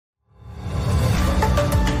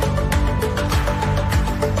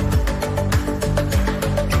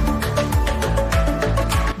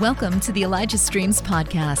Welcome to the Elijah Streams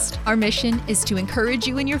podcast. Our mission is to encourage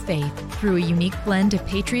you in your faith through a unique blend of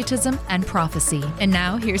patriotism and prophecy. And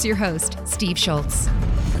now, here's your host, Steve Shultz.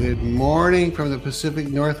 Good morning from the Pacific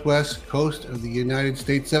Northwest coast of the United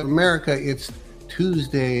States of America. It's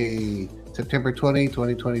Tuesday, September 20,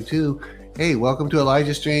 2022. Hey, welcome to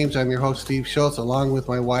Elijah Streams. I'm your host, Steve Shultz, along with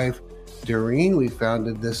my wife, Doreen. We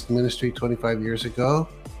founded this ministry 25 years ago.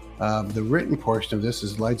 The written portion of this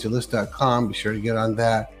is ElijahList.com. Be sure to get on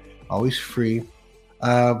that. Always free.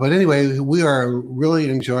 But anyway, we are really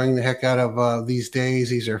enjoying the heck out of these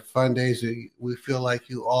days. These are fun days. We feel like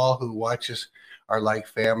you all who watch us are like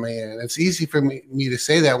family. And it's easy for me to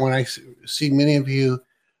say that when I see many of you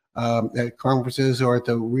at conferences or at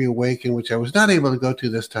the Reawaken, which I was not able to go to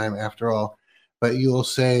this time after all. But you will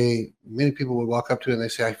say, many people will walk up to it and they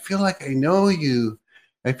say, I feel like I know you.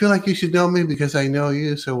 I feel like you should know me because I know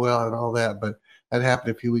you so well and all that. But that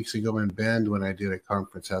happened a few weeks ago in Bend when I did a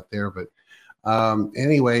conference out there. But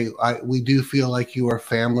anyway, we do feel like you are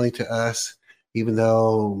family to us, even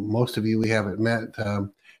though most of you we haven't met.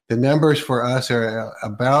 The numbers for us are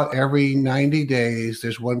about every 90 days,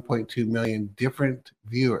 there's 1.2 million different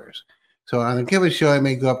viewers. So on a given show, I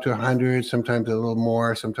may go up to 100, sometimes a little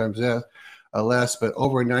more, sometimes less, but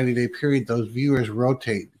over a 90-day period, those viewers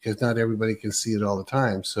rotate because not everybody can see it all the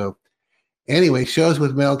time. So anyway, shows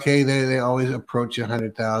with Mel K, they always approach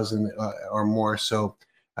 100,000 or more. So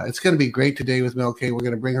it's going to be great today with Mel K. We're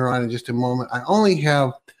going to bring her on in just a moment. I only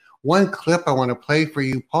have one clip I want to play for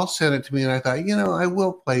you. Paul sent it to me, and I thought, I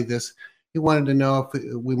will play this. He wanted to know if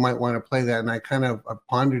we might want to play that, and I kind of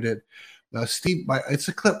pondered it. It's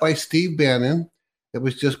a clip by Steve Bannon. It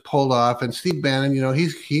was just pulled off, and Steve Bannon,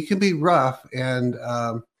 he can be rough, and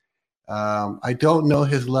I don't know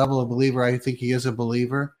his level of believer. I think he is a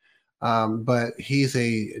believer, but he's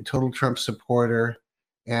a total Trump supporter,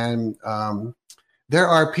 and there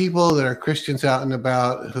are people that are Christians out and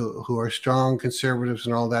about who are strong conservatives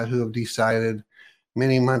and all that who have decided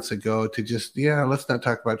many months ago to just let's not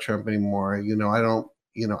talk about Trump anymore.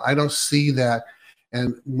 I don't see that.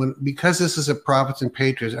 And because this is a Prophets and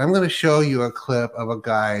Patriots, I'm going to show you a clip of a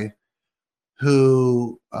guy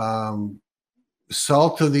who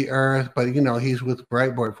salt of the earth, but he's with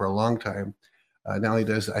Breitbart for a long time. Now he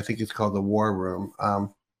does, I think it's called the War Room.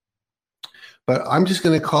 But I'm just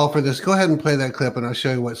going to call for this. Go ahead and play that clip, and I'll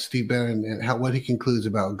show you what Steve Bannon and what he concludes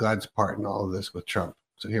about God's part in all of this with Trump.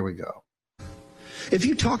 So here we go. If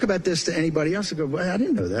you talk about this to anybody else, they go, I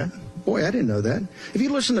didn't know that. Boy, I didn't know that. If you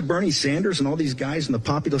listen to Bernie Sanders and all these guys in the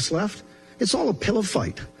populist left, it's all a pillow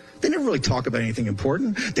fight. They never really talk about anything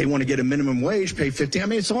important. They want to get a minimum wage, pay $50. I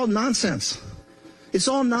mean, it's all nonsense. It's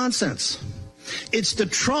all nonsense. It's the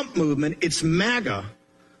Trump movement, it's MAGA,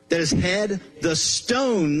 that has had the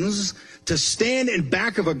stones to stand in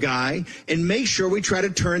back of a guy and make sure we try to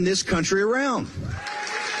turn this country around.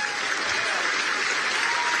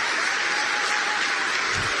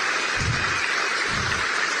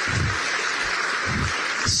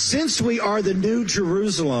 Since we are the New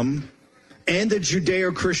Jerusalem and the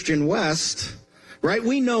Judeo-Christian West, right?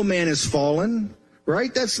 We know man has fallen,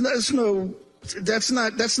 right? That's not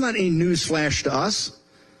any news flash to us.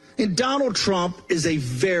 And Donald Trump is a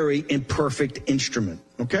very imperfect instrument,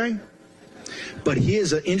 okay? But he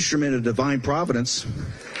is an instrument of divine providence.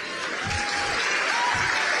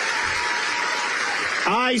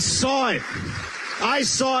 I saw it. I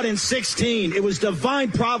saw it in 2016. It was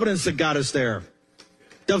divine providence that got us there.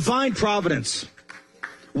 Divine providence.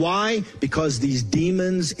 Why? Because these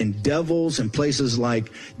demons and devils in places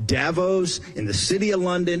like Davos, in the city of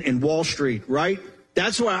London, and Wall Street, right?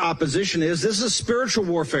 That's where our opposition is. This is spiritual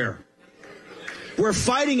warfare. We're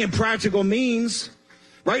fighting in practical means,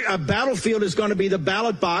 right? A battlefield is going to be the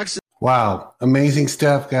ballot box. Wow. Amazing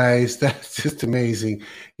stuff, guys. That's just amazing.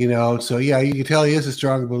 So yeah, you can tell he is a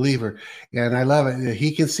strong believer, and I love it.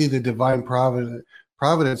 He can see the divine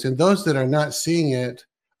providence, and those that are not seeing it,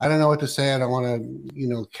 I don't know what to say. I don't want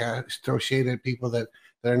to, throw shade at people that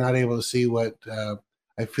are not able to see what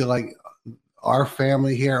I feel like our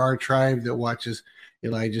family here, our tribe that watches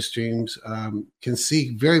Elijah Streams can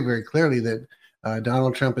see very, very clearly that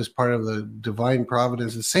Donald Trump is part of the divine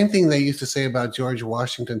providence. The same thing they used to say about George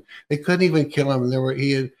Washington. They couldn't even kill him.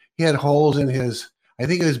 He had holes in I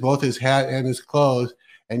think it was both his hat and his clothes,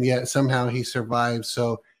 and yet somehow he survived.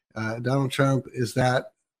 So Donald Trump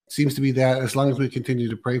seems to be that, as long as we continue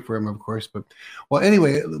to pray for him, of course. But well,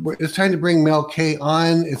 anyway, it's time to bring Mel K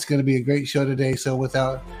on. It's going to be a great show today. So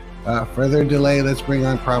without further delay, let's bring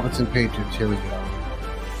on Prophets and Patriots. Here we go.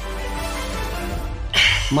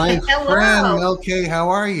 My friend Mel K, how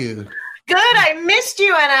are you? Good. I missed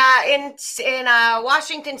you in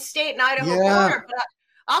Washington State and Idaho border, but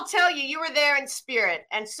I'll tell you, you were there in spirit.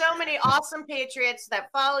 And so many awesome patriots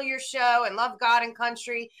that follow your show and love God and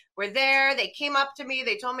country were there. They came up to me.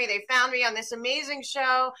 They told me they found me on this amazing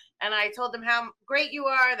show. And I told them how great you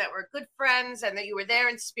are, that we're good friends, and that you were there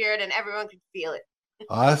in spirit, and everyone could feel it.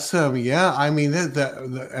 Awesome. Yeah. I mean, at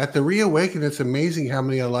the Reawaken, it's amazing how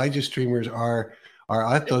many Elijah streamers are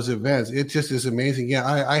at those events. It just is amazing. Yeah.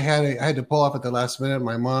 I had to pull off at the last minute.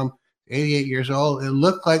 My mom, 88 years old. It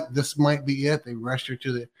looked like this might be it. They rushed her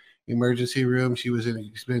to the emergency room.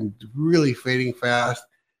 She's been really fading fast.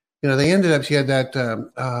 They ended up, she had that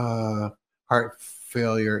heart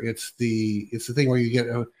failure. It's the thing where you get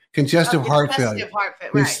a congestive heart failure.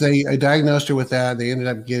 Right. They diagnosed her with that. They ended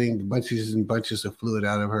up getting bunches and bunches of fluid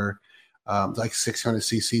out of her, like 600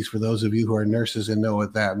 cc's for those of you who are nurses and know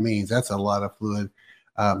what that means. That's a lot of fluid.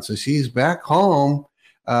 So she's back home,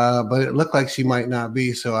 but it looked like she might not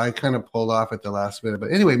be. So I kind of pulled off at the last minute.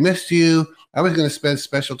 But anyway, missed you. I was going to spend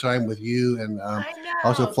special time with you and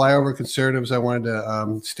also flyover conservatives. I wanted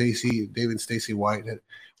to David and Stacy Whitehead.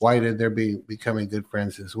 They're becoming good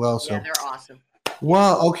friends as well. So yeah, they're awesome.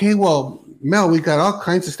 Well, okay. Well, Mel, we got all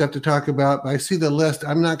kinds of stuff to talk about. I see the list.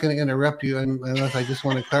 I'm not going to interrupt you unless I just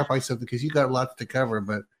want to clarify something because you got lots to cover.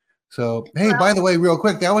 But so, hey, by the way, real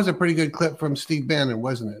quick, that was a pretty good clip from Steve Bannon,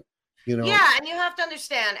 wasn't it? Yeah, and you have to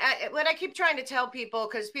understand what I keep trying to tell people,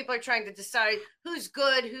 because people are trying to decide who's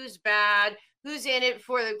good, who's bad, who's in it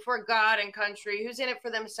for God and country, who's in it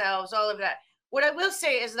for themselves, all of that. What I will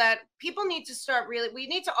say is that people need to we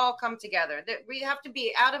need to all come together. That we have to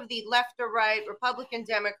be out of the left or right, Republican,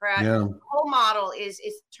 Democrat. Yeah. The whole model is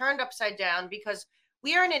turned upside down because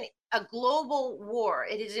we are in a global war.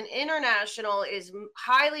 It is an international, is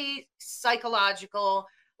highly psychological,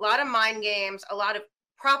 a lot of mind games, a lot of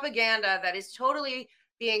propaganda that is totally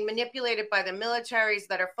being manipulated by the militaries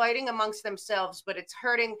that are fighting amongst themselves, but it's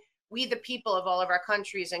hurting we the people of all of our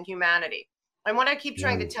countries and humanity. And what I keep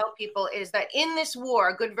trying to tell people is that in this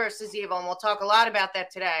war, good versus evil, and we'll talk a lot about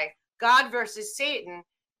that today, God versus Satan,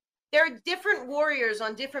 there are different warriors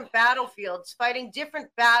on different battlefields fighting different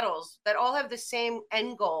battles that all have the same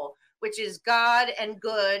end goal, which is God and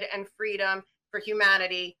good and freedom for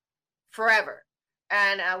humanity forever.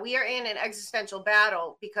 And we are in an existential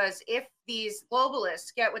battle because if these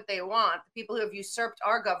globalists get what they want, the people who have usurped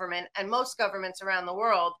our government and most governments around the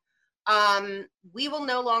world, we will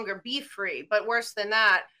no longer be free. But worse than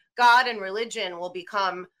that, God and religion will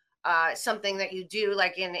become something that you do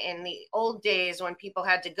like in the old days when people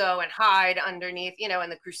had to go and hide underneath, in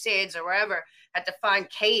the Crusades or wherever, had to find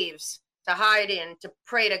caves to hide in, to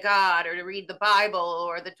pray to God or to read the Bible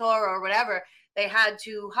or the Torah or whatever. They had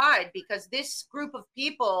to hide because this group of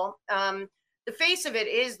people, the face of it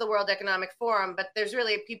is the World Economic Forum, but there's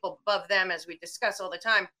really people above them, as we discuss all the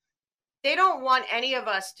time. They don't want any of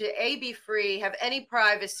us to be free, have any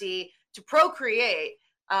privacy, to procreate.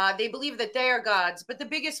 They believe that they are gods, but the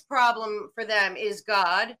biggest problem for them is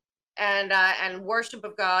God and worship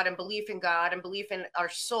of God and belief in God and belief in our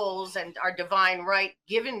souls and our divine right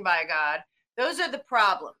given by God. Those are the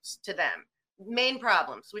problems to them, main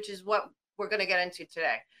problems, which is what we're going to get into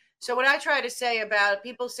today. So what I try to say about,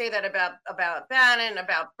 people say that about Bannon,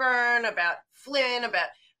 about Byrne, about Flynn, about,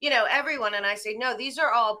 everyone. And I say, no, these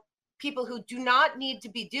are all people who do not need to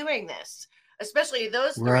be doing this, especially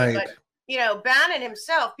those three. Right. But, Bannon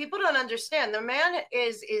himself, people don't understand. The man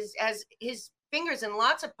is has his fingers in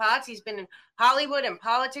lots of pots. He's been in Hollywood and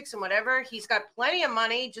politics and whatever. He's got plenty of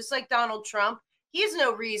money, just like Donald Trump. He has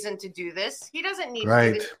no reason to do this. He doesn't need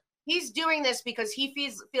to do this. He's doing this because he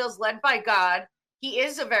feels led by God. He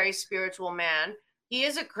is a very spiritual man. He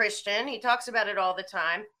is a Christian. He talks about it all the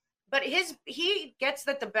time. But he gets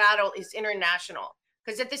that the battle is international,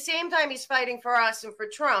 because at the same time he's fighting for us and for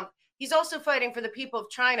Trump, he's also fighting for the people of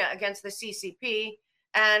China against the CCP.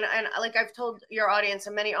 And like I've told your audience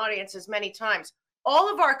and many audiences many times,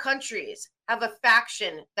 all of our countries have a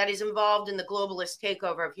faction that is involved in the globalist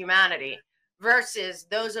takeover of humanity versus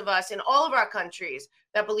those of us in all of our countries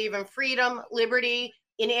that believe in freedom, liberty,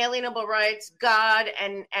 inalienable rights, God,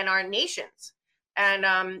 and our nations.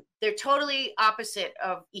 And they're totally opposite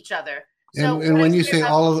of each other. So and when you say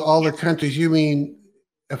all the countries, you mean,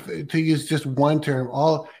 to use just one term,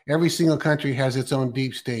 every single country has its own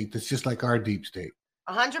deep state. That's just like our deep state.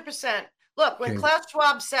 100%. Look, when Klaus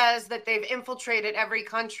Schwab says that they've infiltrated every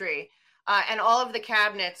country and all of the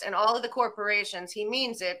cabinets and all of the corporations, he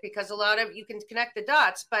means it, because you can connect the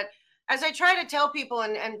dots. But as I try to tell people,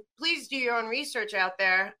 and please do your own research out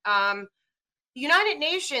there, the United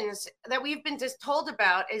Nations that we've been just told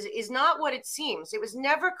about is not what it seems. It was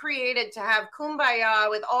never created to have kumbaya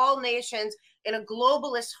with all nations in a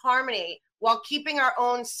globalist harmony while keeping our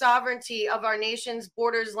own sovereignty of our nation's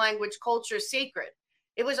borders, language, culture sacred.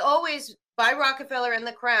 It was always by Rockefeller and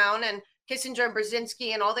the Crown and Kissinger and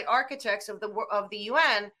Brzezinski and all the architects of the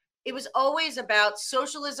UN. It was always about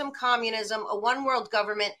socialism, communism, a one world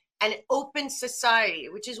government, and open society,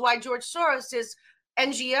 which is why George Soros'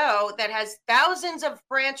 NGO that has thousands of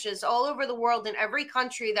branches all over the world in every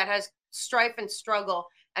country that has strife and struggle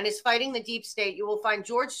and is fighting the deep state. You will find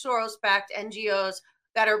George Soros-backed NGOs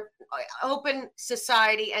that are open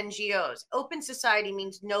society NGOs. Open society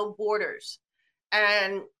means no borders.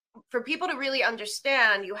 And for people to really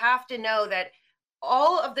understand, you have to know that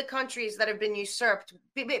all of the countries that have been usurped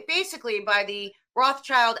basically by the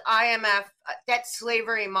Rothschild IMF debt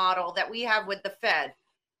slavery model that we have with the Fed.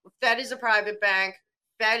 Fed is a private bank.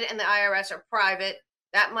 Fed and the IRS are private.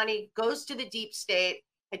 That money goes to the deep state.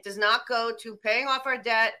 It does not go to paying off our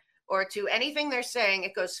debt or to anything they're saying.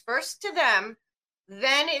 It goes first to them,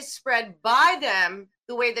 then is spread by them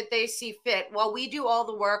the way that they see fit, while we do all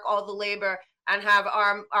the work, all the labor, and have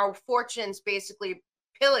our fortunes basically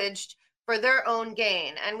pillaged for their own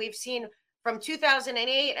gain. And we've seen from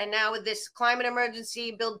 2008 and now with this climate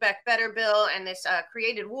emergency, Build Back Better bill, and this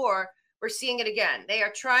created war, we're seeing it again. They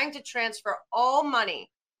are trying to transfer all money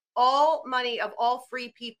of all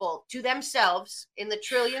free people to themselves in the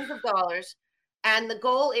trillions of dollars. And the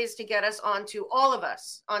goal is to get us onto all of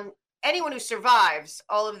us, on anyone who survives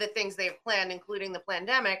all of the things they've planned, including the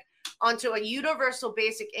pandemic, onto a universal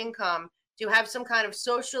basic income, to have some kind of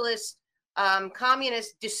socialist,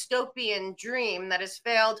 communist dystopian dream that has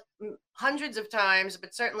failed hundreds of times,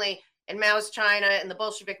 but certainly in Mao's China, in the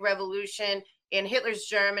Bolshevik Revolution, in Hitler's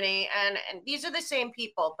Germany, and these are the same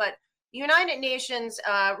people. But the United Nations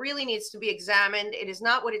really needs to be examined. It is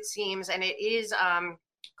not what it seems, and it is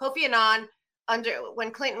Kofi Annan,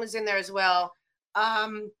 when Clinton was in there as well,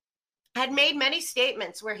 had made many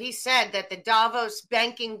statements where he said that the Davos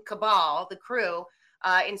banking cabal, the crew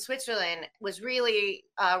in Switzerland, was really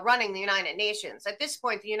running the United Nations. At this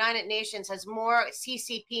point, the United Nations has more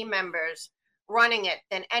CCP members running it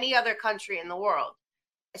than any other country in the world.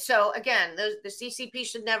 So again, the CCP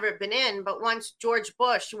should never have been in, but once George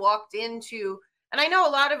Bush walked into, and I know a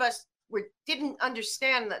lot of us didn't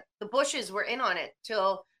understand that the Bushes were in on it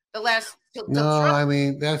till the last. Till No, Trump. I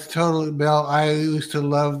mean, that's totally, Bill. I used to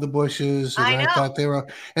love the Bushes, and I thought they were,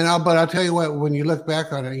 but I'll tell you what, when you look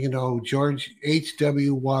back on it, George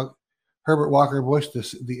Herbert Walker Bush,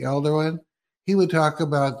 the elder one, he would talk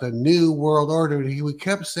about the new world order, and he would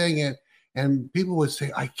kept saying it, and people would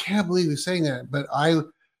say, I can't believe he's saying that. But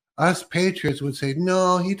us Patriots would say,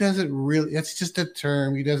 no, he doesn't really, it's just a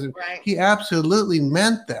term. He doesn't, He absolutely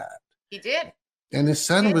meant that. He did. And his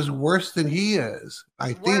son was worse than he is,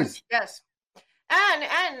 I think. Yes.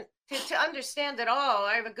 And to understand it all,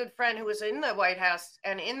 I have a good friend who was in the White House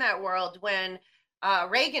and in that world when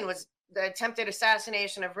Reagan was the attempted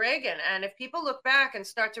assassination of Reagan. And if people look back and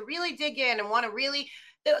start to really dig in and want to really,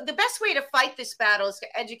 the best way to fight this battle is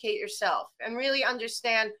to educate yourself and really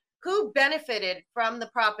understand who benefited from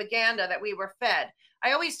the propaganda that we were fed.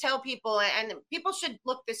 I always tell people, and people should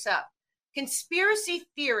look this up, conspiracy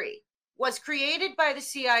theory was created by the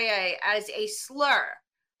CIA as a slur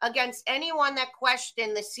against anyone that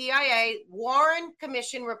questioned the CIA Warren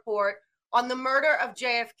Commission report on the murder of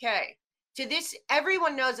JFK. To this,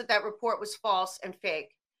 everyone knows that report was false and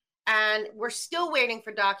fake. And we're still waiting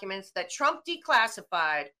for documents that Trump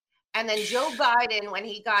declassified, and then Joe Biden, when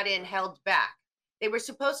he got in, held back. They were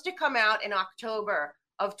supposed to come out in October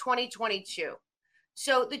of 2022.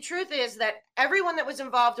 So the truth is that everyone that was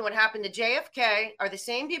involved in what happened to JFK are the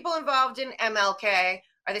same people involved in MLK,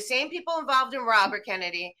 are the same people involved in Robert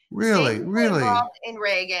Kennedy. Really? Involved in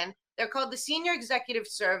Reagan. They're called the Senior Executive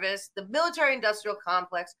Service, the military industrial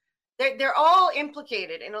complex. They're all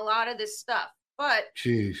implicated in a lot of this stuff, but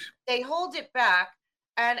they hold it back.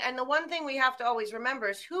 And the one thing we have to always remember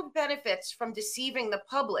is who benefits from deceiving the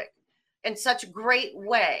public in such a great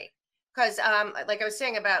way. Because like I was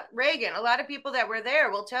saying about Reagan, a lot of people that were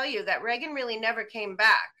there will tell you that Reagan really never came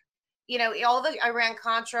back. All the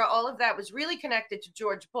Iran-Contra, all of that was really connected to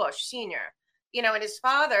George Bush Sr. And his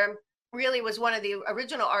father really was one of the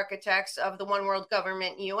original architects of the one world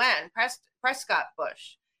government UN, Prescott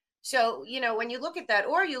Bush. So, when you look at that,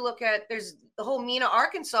 or you look at, there's the whole Mena,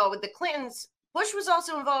 Arkansas with the Clintons, Bush was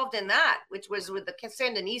also involved in that, which was with the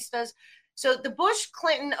Sandinistas. So the Bush,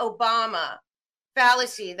 Clinton, Obama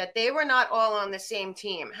fallacy that they were not all on the same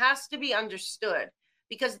team has to be understood,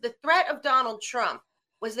 because the threat of Donald Trump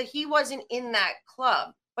was that he wasn't in that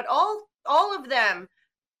club. But all all of them,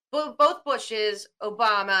 both Bushes,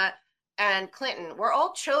 Obama, and Clinton, were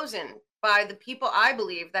all chosen by the people, I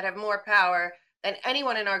believe, that have more power than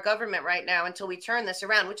anyone in our government right now until we turn this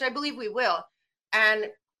around, which I believe we will. And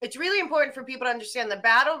it's really important for people to understand the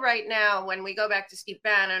battle right now, when we go back to Steve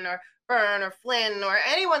Bannon or Byrne or Flynn or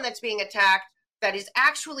anyone that's being attacked, that is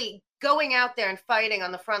actually going out there and fighting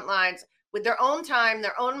on the front lines with their own time,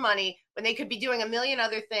 their own money, when they could be doing a million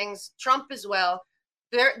other things, Trump as well.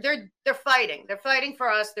 They're fighting. They're fighting for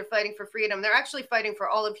us. They're fighting for freedom. They're actually fighting for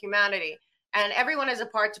all of humanity. And everyone has a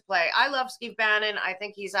part to play. I love Steve Bannon. I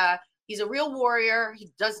think he's a real warrior.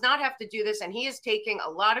 He does not have to do this. And he is taking a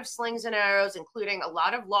lot of slings and arrows, including a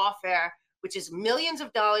lot of lawfare, which is millions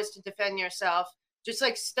of dollars to defend yourself, just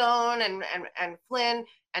like Stone and Flynn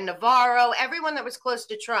and Navarro, everyone that was close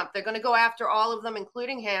to Trump. They're going to go after all of them,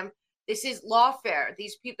 including him. This is lawfare.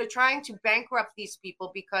 These people are trying to bankrupt these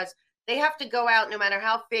people because they have to go out, no matter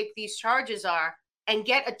how fake these charges are, and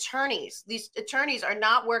get attorneys. These attorneys are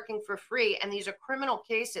not working for free, and these are criminal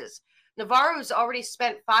cases. Navarro's already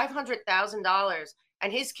spent $500,000,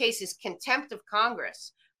 and his case is contempt of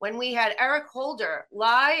Congress. When we had Eric Holder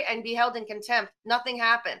lie and be held in contempt, nothing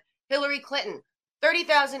happened. Hillary Clinton,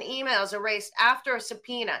 30,000 emails erased after a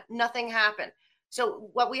subpoena, nothing happened. So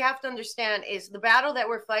what we have to understand is the battle that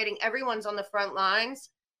we're fighting, everyone's on the front lines,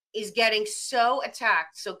 is getting so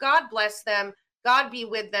attacked. So God bless them. God be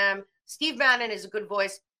with them. Steve Bannon is a good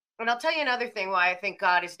voice. And I'll tell you another thing why I think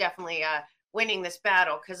God is definitely winning this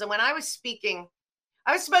battle. Because when I was speaking,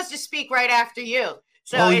 I was supposed to speak right after you.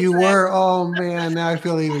 So you were? Oh, man, now I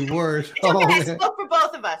feel even worse. I spoke for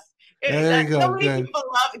both of us. There you go. So many people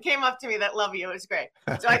came up to me that love you. It was great.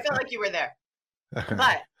 So I felt like you were there.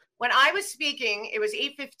 But when I was speaking, it was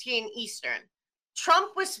 8:15 Eastern.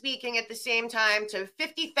 Trump was speaking at the same time to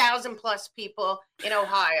 50,000 plus people in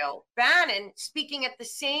Ohio. Bannon speaking at the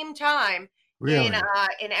same time in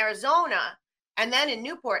Arizona, and then in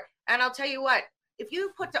Newport. And I'll tell you what, if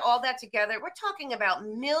you put all that together, we're talking about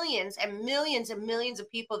millions and millions and millions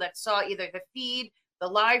of people that saw either the feed, the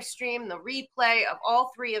live stream, the replay of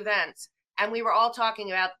all three events. And we were all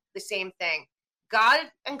talking about the same thing.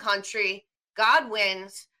 God and country, God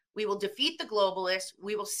wins. We will defeat the globalists.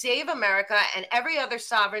 We will save America and every other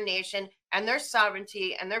sovereign nation and their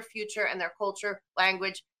sovereignty and their future and their culture,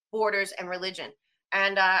 language, borders, and religion.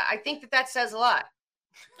 And I think that says a lot.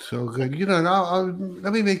 So good.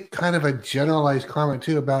 Let me make kind of a generalized comment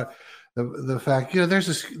too about the fact, there's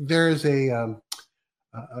a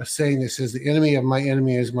saying that says the enemy of my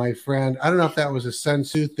enemy is my friend. I don't know if that was a Sun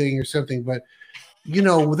Tzu thing or something, but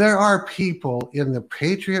there are people in the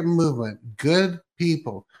Patriot movement, good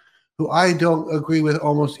people, who I don't agree with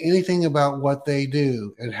almost anything about what they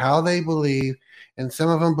do and how they believe. And some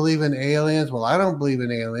of them believe in aliens. Well, I don't believe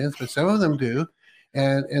in aliens, but some of them do.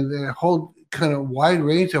 And they hold kind of wide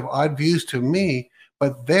range of odd views to me,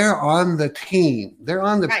 but they're on the team. They're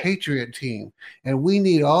on the right. Patriot team. And we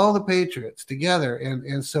need all the Patriots together.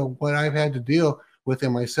 And so what I've had to deal with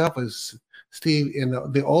in myself is Steve,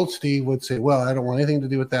 the old Steve would say, well, I don't want anything to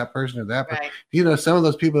do with that person or that person. Right. Some of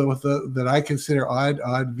those people that I consider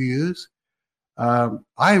odd views,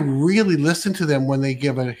 I really listen to them when they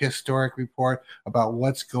give a historic report about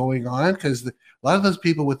what's going on, because a lot of those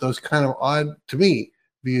people with those kind of odd, to me,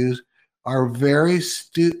 views are very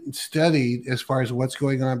studied as far as what's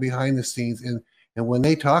going on behind the scenes. And when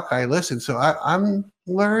they talk, I listen. So I'm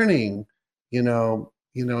learning,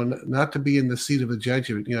 not to be in the seat of a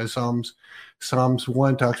judgment. Psalms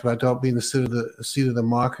 1 talks about don't be in the seat of the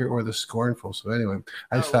mocker or the scornful. So anyway,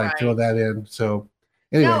 I just thought I'd throw that in. So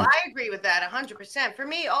anyway. No, I agree with that 100%. For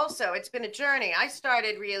me also, it's been a journey. I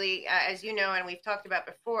started really, as you know, and we've talked about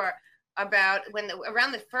before, about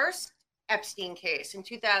around the first Epstein case in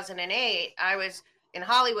 2008, I was in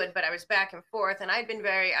Hollywood, but I was back and forth, and I'd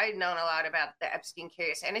known a lot about the Epstein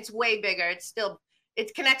case, and it's way bigger.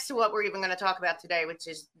 It connects to what we're even going to talk about today, which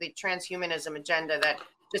is the transhumanism agenda that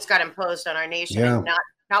just got imposed on our nation. Yeah. And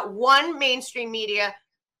not one mainstream media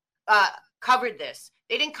covered this.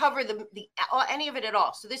 They didn't cover any of it at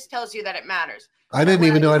all. So this tells you that it matters. I didn't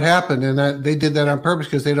even know it happened, and they did that on purpose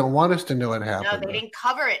because they don't want us to know it happened. No, they didn't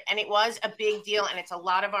cover it, and it was a big deal, and it's a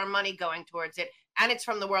lot of our money going towards it, and it's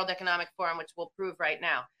from the World Economic Forum, which we'll prove right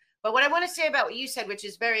now. But what I want to say about what you said, which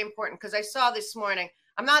is very important, because I saw this morning,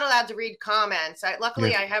 I'm not allowed to read comments.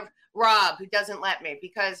 Luckily, I have Rob, who doesn't let me,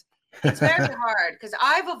 because it's very hard, because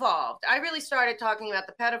I've evolved. I really started talking about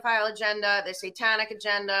the pedophile agenda, the satanic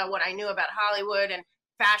agenda, what I knew about Hollywood and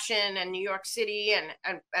fashion and New York City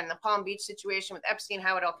and the Palm Beach situation with Epstein,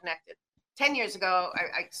 how it all connected. 10 years ago,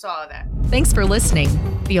 I saw that. Thanks for listening.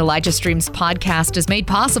 The Elijah Streams podcast is made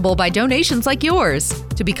possible by donations like yours.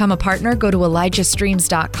 To become a partner, go to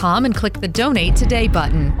ElijahStreams.com and click the Donate Today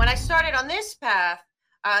button. When I started on this path,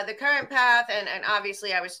 the current path, and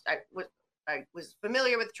obviously I was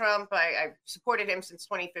familiar with Trump. I supported him since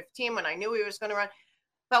 2015 when I knew he was going to run.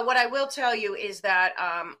 But what I will tell you is that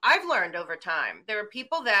I've learned over time, there are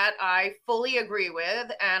people that I fully agree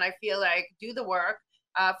with and I feel like do the work.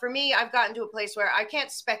 For me, I've gotten to a place where I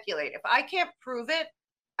can't speculate. If I can't prove it,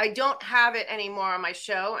 I don't have it anymore on my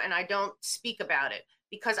show and I don't speak about it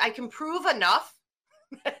because I can prove enough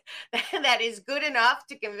that is good enough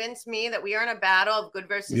to convince me that we are in a battle of good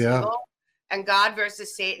versus evil and God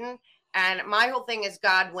versus Satan. And my whole thing is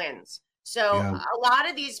God wins. So a lot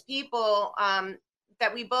of these people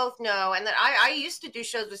that we both know and that I used to do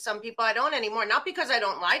shows with some people, I don't anymore, not because I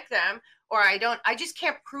don't like them or I just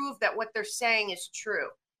can't prove that what they're saying is true.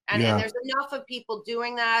 And there's enough of people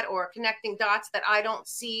doing that or connecting dots that I don't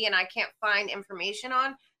see and I can't find information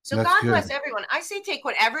on. So that's God bless everyone. I say take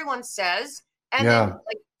what everyone says and then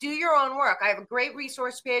like do your own work. I have a great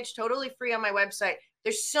resource page, totally free on my website.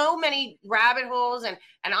 There's so many rabbit holes and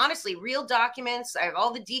honestly, real documents. I have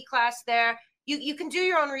all the D-class there. You can do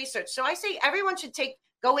your own research. So I say everyone should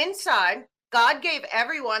go inside. God gave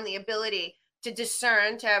everyone the ability to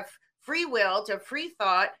discern, to have free will, to have free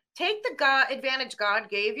thought. Take the advantage God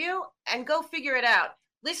gave you and go figure it out.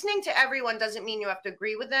 Listening to everyone doesn't mean you have to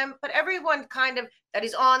agree with them, but everyone kind of that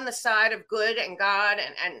is on the side of good and God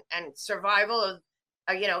and survival of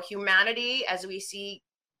humanity as we see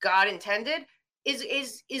God intended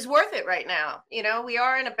is worth it right now. We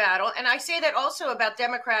are in a battle. And I say that also about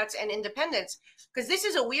Democrats and independents, because this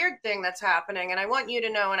is a weird thing that's happening. And I want you to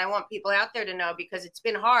know, and I want people out there to know, because it's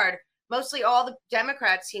been hard. Mostly all the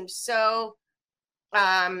Democrats seem so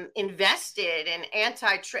invested in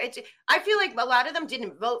anti-trade. I feel like a lot of them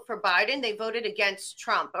didn't vote for Biden. They voted against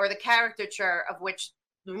Trump or the caricature of which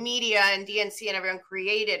the media and DNC and everyone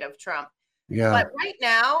created of Trump. Yeah. But right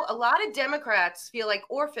now, a lot of Democrats feel like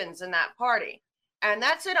orphans in that party. And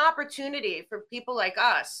that's an opportunity for people like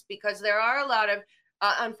us, because there are a lot of,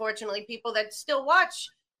 unfortunately, people that still watch,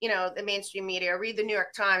 the mainstream media, read the New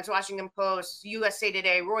York Times, Washington Post, USA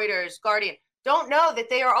Today, Reuters, Guardian, don't know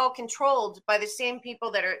that they are all controlled by the same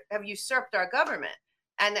people that have usurped our government.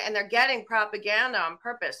 And they're getting propaganda on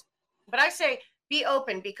purpose. But I say be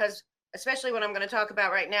open, because especially what I'm going to talk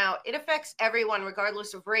about right now, it affects everyone,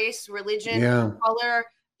 regardless of race, religion, color,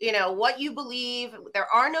 what you believe. There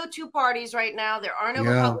are no two parties right now. There are no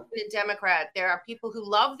Republican and Democrat. There are people who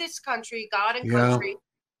love this country, God and country,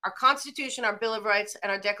 our Constitution, our Bill of Rights,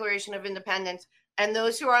 and our Declaration of Independence, and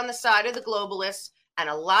those who are on the side of the globalists, and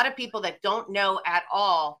a lot of people that don't know at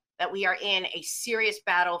all that we are in a serious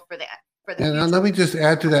battle for the and future. Let me just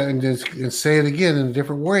add to that and say it again in a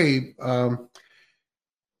different way.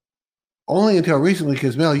 Only until recently,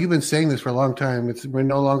 because Mel, you've been saying this for a long time. We're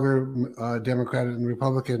no longer Democrat and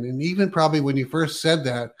Republican. And even probably when you first said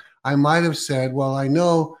that, I might have said, well, I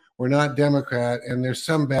know we're not Democrat and there's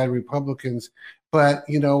some bad Republicans, but,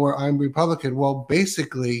 where I'm Republican. Well,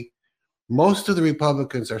 basically, most of the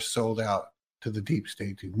Republicans are sold out to the deep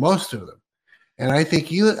state, too. Most of them. And I think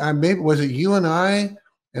maybe was it you and I,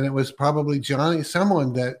 and it was probably Johnny,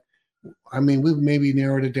 someone that, we've maybe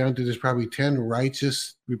narrowed it down to there's probably 10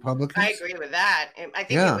 righteous Republicans. I agree with that. I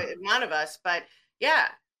think it was none of us, but yeah.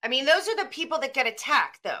 Those are the people that get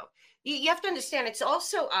attacked, though. You have to understand, it's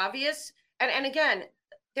also obvious. And again,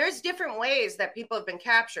 there's different ways that people have been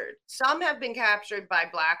captured. Some have been captured by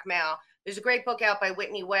blackmail. There's a great book out by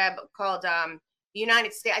Whitney Webb called The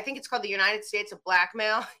United States. I think it's called The United States of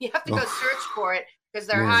Blackmail. You have to go search for it because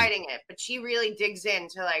they're hiding it. But she really digs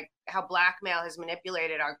into how blackmail has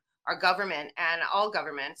manipulated our government and all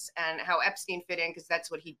governments, and how Epstein fit in, because that's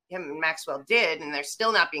what him and Maxwell did, and they're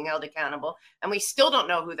still not being held accountable. And we still don't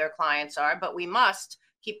know who their clients are, but we must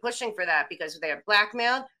keep pushing for that, because they're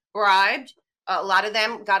blackmailed, bribed. A lot of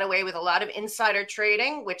them got away with a lot of insider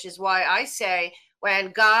trading, which is why I say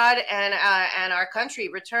when God and our country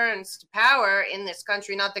returns to power in this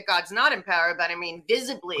country, not that God's not in power, but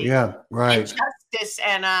visibly, and justice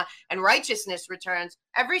and righteousness returns,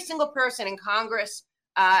 every single person in Congress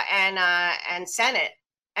and Senate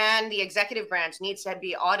and the executive branch needs to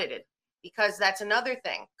be audited, because that's another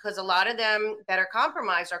thing. Because a lot of them that are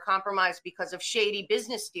compromised because of shady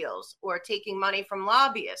business deals, or taking money from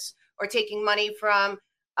lobbyists, or taking money from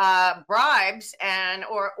bribes,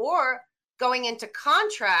 or going into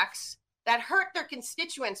contracts that hurt their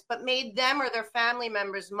constituents but made them or their family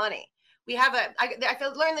members money. We have I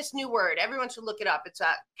learned this new word. Everyone should look it up. It's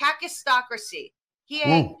a kakistocracy.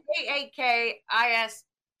 Kakistocracy.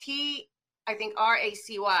 I think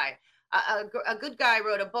RACY. A good guy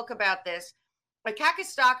wrote a book about this. A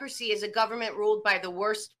kakistocracy is a government ruled by the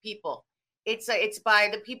worst people. It's by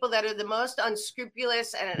the people that are the most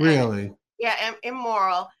unscrupulous and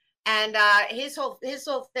immoral. And his whole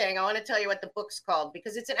thing, I want to tell you what the book's called,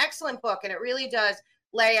 because it's an excellent book and it really does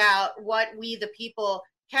lay out what we the people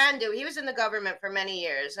can do. He was in the government for many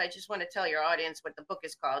years. I just want to tell your audience what the book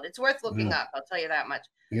is called. It's worth looking up. I'll tell you that much.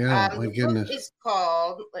 Yeah, my the goodness. book is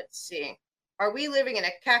called, let's see, Are We Living in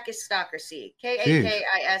a Kakistocracy?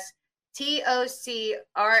 KAKISTOCRACY.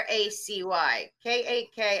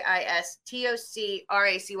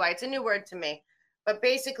 KAKISTOCRACY. It's a new word to me, but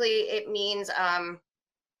basically it means, I'll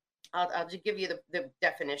just give you the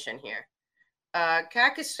definition here.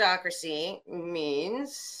 Kakistocracy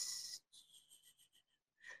means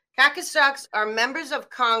Kakistocs are members of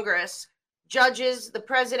Congress, judges, the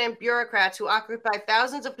president, bureaucrats who occupy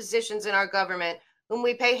thousands of positions in our government, whom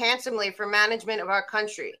we pay handsomely for management of our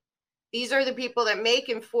country. These are the people that make,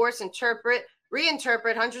 enforce, interpret,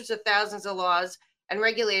 reinterpret hundreds of thousands of laws and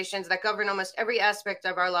regulations that govern almost every aspect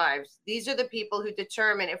of our lives. These are the people who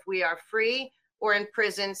determine if we are free or in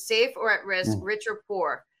prison, safe or at risk, rich or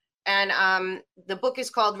poor. And the book is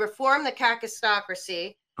called Reform the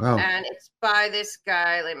Kakistocracy. Oh. And it's by this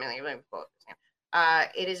guy. Let me pull up his name.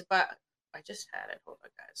 It is by, I just had it. Hold on,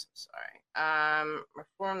 guys. I'm sorry.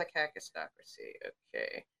 Reform the Kakistocracy.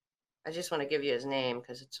 Okay. I just want to give you his name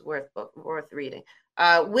because it's worth reading.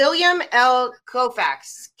 William L.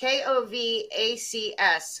 Kovacs,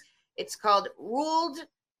 Kovacs. It's called Ruled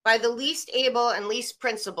by the Least Able and Least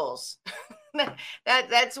Principles.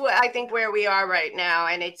 That's what I think where we are right now.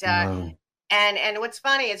 And it's and what's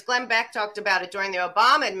funny is Glenn Beck talked about it during the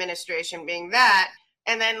Obama administration being that,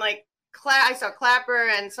 and then like I saw Clapper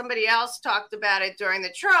and somebody else talked about it during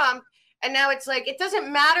the Trump, and now it's like it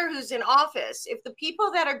doesn't matter who's in office if the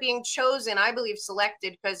people that are being chosen, I believe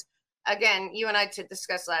selected, because again, you and I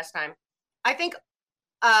discussed last time. I think,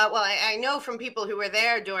 I know from people who were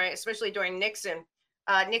there especially during Nixon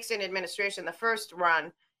administration, the first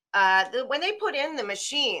run. When they put in the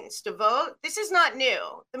machines to vote, this is not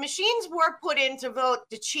new. The machines were put in to vote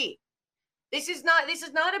to cheat. This is not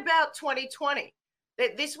about 2020.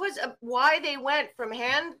 This was why they went from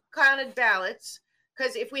hand counted ballots,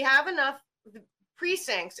 because if we have enough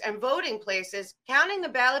precincts and voting places, counting the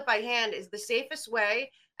ballot by hand is the safest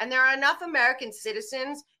way. And there are enough American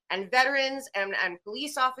citizens and veterans and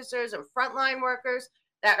police officers and frontline workers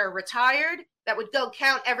that are retired that would go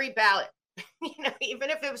count every ballot. Even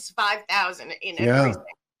if it was 5,000 in every thing.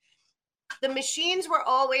 The machines were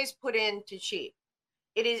always put in to cheat.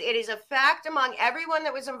 It is a fact among everyone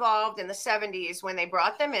that was involved in the 70s when they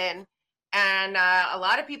brought them in, and a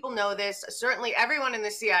lot of people know this. Certainly, everyone in the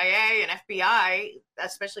CIA and FBI,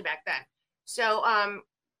 especially back then. So,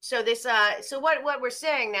 what we're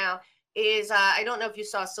saying now is, I don't know if you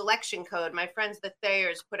saw Selection Code. My friends the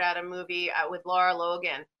Thayers put out a movie with Laura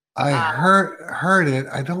Logan. I heard it.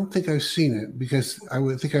 I don't think I've seen it because I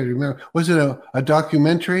would think I remember. Was it a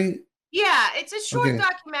documentary? Yeah, it's a short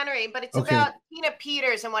documentary, but it's about Tina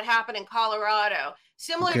Peters and what happened in Colorado.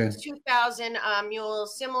 Similar to 2000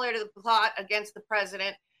 Mules, similar to the plot against the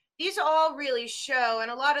president. These all really show,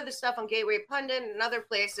 and a lot of the stuff on Gateway Pundit and other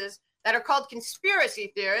places that are called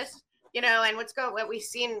conspiracy theorists, and what we've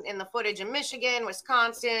seen in the footage in Michigan,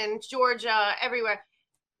 Wisconsin, Georgia, everywhere.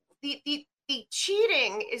 The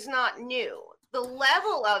cheating is not new. The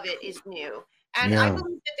level of it is new. And I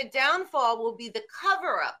believe that the downfall will be the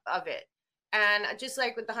cover-up of it. And just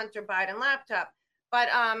like with the Hunter Biden laptop. But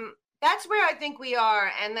that's where I think we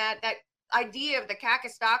are. And that idea of the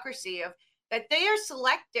kakistocracy, of that they are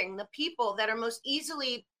selecting the people that are most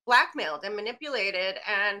easily blackmailed and manipulated.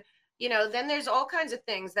 And, then there's all kinds of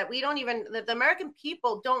things that the American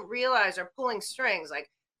people don't realize are pulling strings,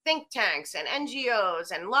 like think tanks and NGOs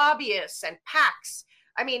and lobbyists and PACs.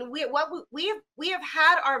 I mean, we have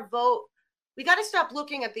had our vote. We got to stop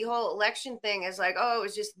looking at the whole election thing as like, oh, it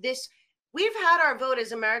was just this. We've had our vote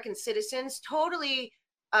as American citizens totally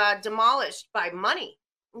demolished by money,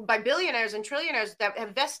 by billionaires and trillionaires that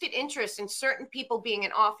have vested interest in certain people being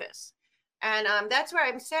in office. And that's where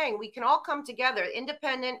I'm saying we can all come together,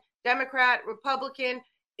 independent, Democrat, Republican.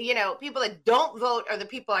 People that don't vote are the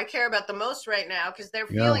people I care about the most right now, because they're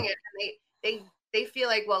feeling it, and they feel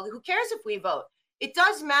like, well, who cares if we vote? It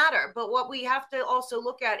does matter. But what we have to also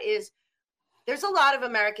look at is there's a lot of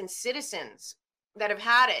American citizens that have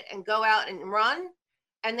had it and go out and run,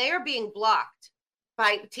 and they are being blocked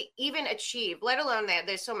to even achieve, let alone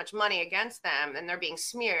there's so much money against them, and they're being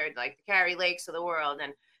smeared like the Carrie Lakes of the world,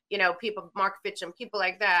 and people, Mark Fitcham, people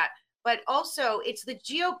like that. but also it's the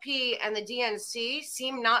GOP and the DNC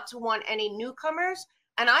seem not to want any newcomers.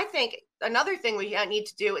 And I think another thing we need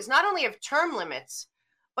to do is not only have term limits,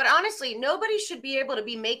 but honestly, nobody should be able to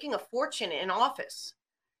be making a fortune in office.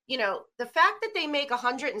 You know, the fact that they make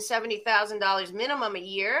 $170,000 minimum a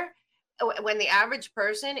year when the average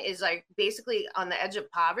person is like basically on the edge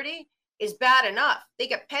of poverty is bad enough. They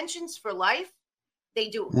get pensions for life. They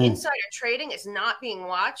do insider trading is not being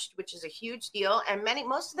watched, which is a huge deal. And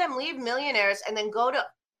most of them leave millionaires and then go to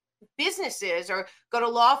businesses or go to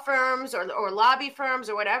law firms or lobby firms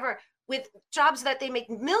or whatever with jobs that they make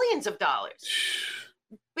millions of dollars.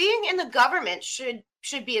 Being in the government should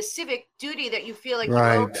be a civic duty that you feel like you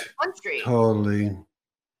owe the country. Totally.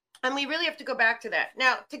 And we really have to go back to that.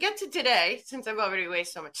 Now, to get to today, since I've already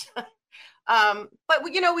wasted so much time, but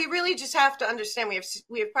we really just have to understand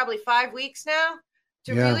we have probably 5 weeks now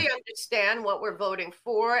to really understand what we're voting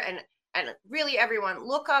for, and really everyone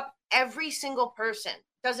look up every single person.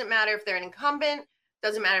 Doesn't matter if they're an incumbent,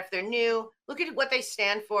 doesn't matter if they're new. Look at what they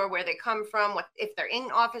stand for, where they come from, what if they're in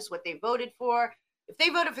office, what they voted for. If they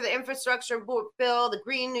voted for the infrastructure bill, the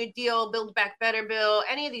Green New Deal, Build Back Better bill,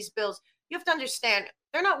 any of these bills, you have to understand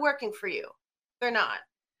they're not working for you. They're not.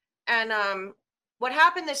 And what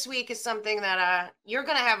happened this week is something that you're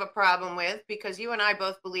going to have a problem with, because you and I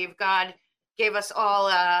both believe God gave us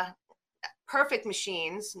all perfect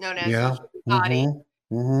machines known as the body.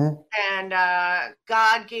 And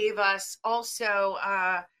God gave us also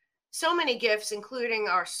so many gifts, including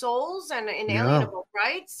our souls and inalienable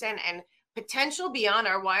rights and potential beyond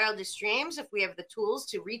our wildest dreams, if we have the tools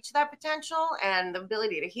to reach that potential and the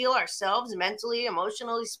ability to heal ourselves mentally,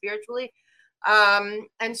 emotionally, spiritually,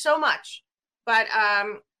 and so much. But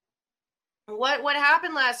what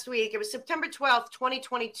happened last week, it was September 12th,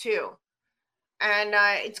 2022. And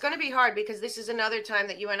it's going to be hard, because this is another time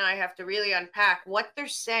that you and I have to really unpack what they're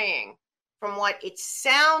saying from what it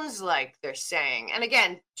sounds like they're saying. And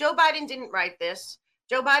again, Joe Biden didn't write this.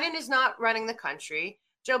 Joe Biden is not running the country.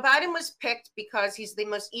 Joe Biden was picked because he's the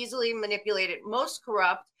most easily manipulated, most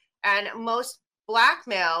corrupt, and most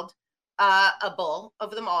blackmailed able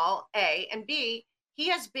of them all, A. And B, he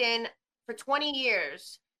has been for 20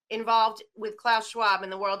 years involved with Klaus Schwab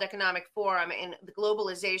and the World Economic Forum in the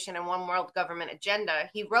globalization and one world government agenda.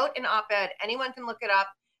 He wrote an op-ed, anyone can look it up,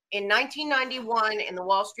 in 1991 in the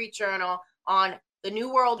Wall Street Journal on the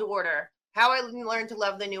New World Order, How I Learned to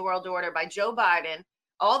Love the New World Order by Joe Biden.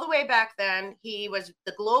 All the way back then, he was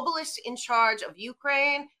the globalist in charge of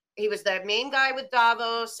Ukraine. He was the main guy with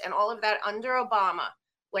Davos and all of that under Obama.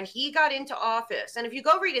 When he got into office, and if you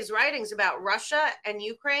go read his writings about Russia and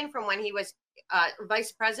Ukraine from when he was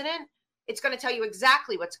vice president, it's going to tell you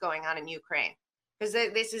exactly what's going on in Ukraine, because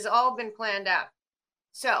this has all been planned out.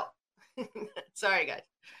 So, sorry, guys.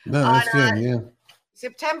 No, that's good,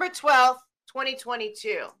 September 12th,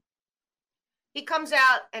 2022. He comes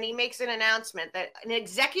out and he makes an announcement that an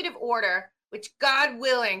executive order, which God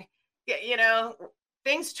willing,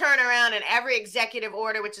 things turn around, and every executive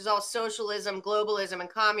order, which is all socialism, globalism, and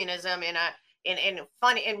communism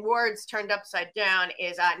in words turned upside down,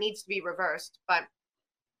 is needs to be reversed. But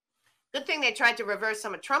good thing they tried to reverse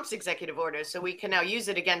some of Trump's executive orders, so we can now use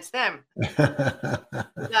it against them.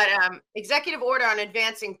 But executive order on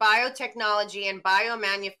advancing biotechnology and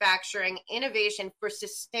biomanufacturing innovation for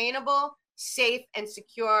sustainable, safe, and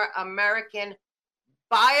secure American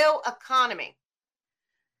bioeconomy.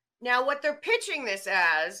 Now, what they're pitching this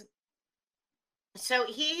as, so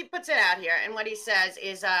he puts it out here, and what he says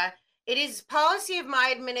is, it is policy of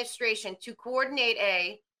my administration to coordinate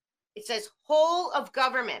it says whole of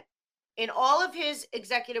government in all of his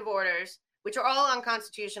executive orders, which are all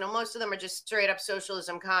unconstitutional. Most of them are just straight up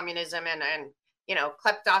socialism, communism, and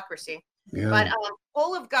kleptocracy. Yeah. But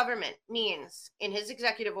whole of government means in his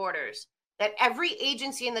executive orders that every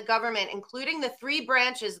agency in the government, including the three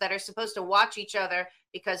branches that are supposed to watch each other,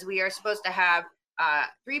 because we are supposed to have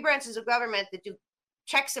three branches of government that do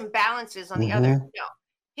checks and balances on the other. No.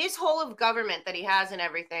 His whole of government that he has and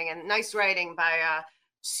everything, and nice writing by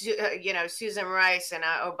Susan Rice and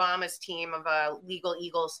Obama's team of legal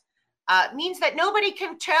eagles, means that nobody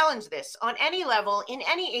can challenge this on any level, in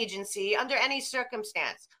any agency, under any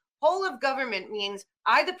circumstance. Whole of government means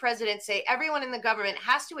I, the president, say everyone in the government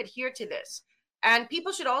has to adhere to this. And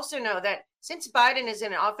people should also know that since Biden is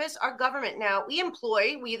in office, our government now, we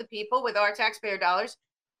the people with our taxpayer dollars,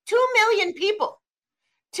 2 million people,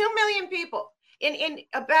 2 million people in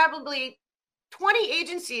probably 20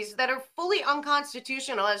 agencies that are fully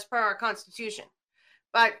unconstitutional as per our Constitution.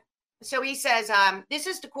 But so he says, this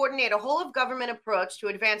is to coordinate a whole of government approach to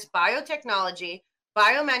advance biotechnology,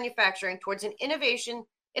 biomanufacturing towards an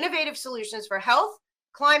innovative solutions for health,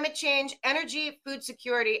 climate change, energy, food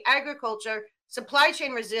security, agriculture, supply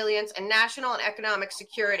chain resilience, and national and economic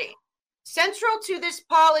security. Central to this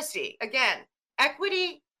policy, again,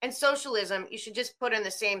 equity and socialism, you should just put in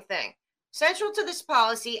the same thing. Central to this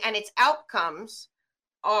policy and its outcomes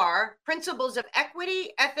are principles of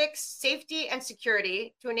equity, ethics, safety, and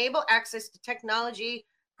security to enable access to technology,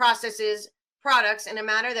 processes, products in a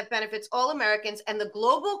manner that benefits all Americans and the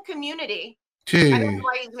global community. Gee. And that's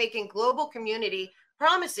why he's making global community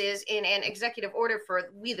promises in an executive order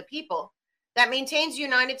for we the people that maintains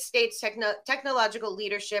United States technological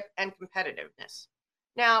leadership and competitiveness.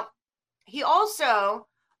 Now, he also,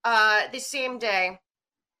 this same day,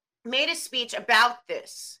 made a speech about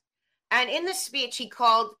this. And in the speech, he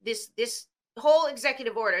called this whole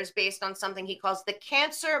executive order is based on something he calls the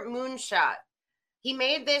cancer moonshot. He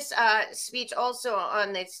made this speech also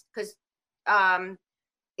on this because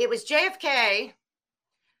it was JFK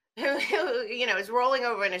who is rolling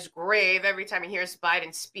over in his grave every time he hears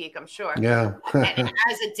Biden speak, I'm sure. Yeah. And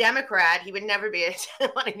as a Democrat, he would never be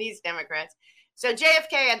one of these Democrats. So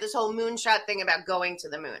JFK had this whole moonshot thing about going to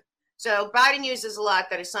the moon. So Biden uses a lot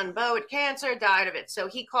that his son Beau had cancer, died of it. So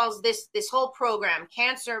he calls this whole program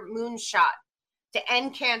Cancer Moonshot, to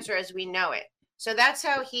end cancer as we know it. So that's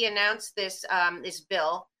how he announced this this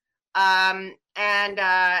bill.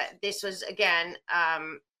 This was, again,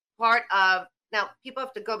 part of, now people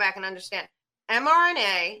have to go back and understand,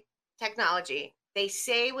 mRNA technology, they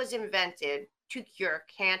say was invented to cure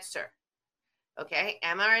cancer. Okay,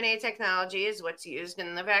 mRNA technology is what's used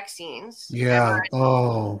in the vaccines. Yeah.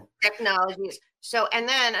 Technologies. So, and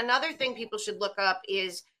then another thing people should look up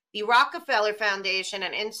is the Rockefeller Foundation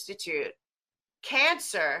and Institute,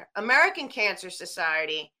 cancer, American Cancer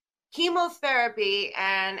Society, chemotherapy,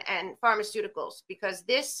 and pharmaceuticals. Because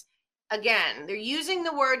this, again, they're using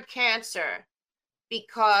the word cancer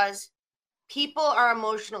because people are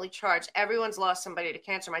emotionally charged. Everyone's lost somebody to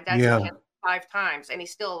cancer. My dad's had cancer 5 times and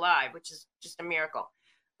he's still alive, which is just a miracle.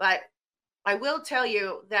 But I will tell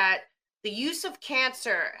you that the use of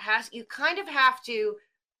cancer you kind of have to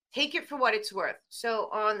take it for what it's worth. So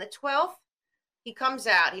on the 12th, he comes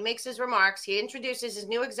out, he makes his remarks, he introduces his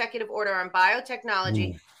new executive order on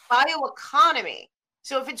biotechnology, bioeconomy.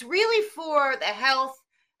 So if it's really for the health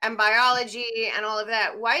and biology and all of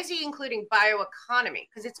that, why is he including bioeconomy?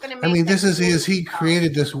 Because it's going to make, I mean, this is he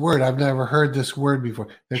created this word. I've never heard this word before.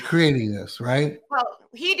 They're creating this, right? Well,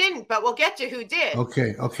 he didn't, but we'll get to who did.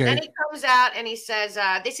 Okay. Then he comes out and he says,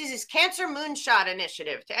 this is his Cancer Moonshot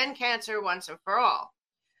initiative to end cancer once and for all.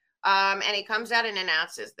 And he comes out and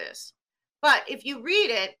announces this. But if you read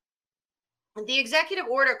it, the executive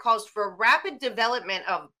order calls for rapid development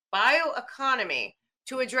of bioeconomy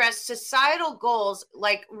to address societal goals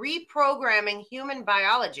like reprogramming human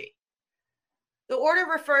biology. The order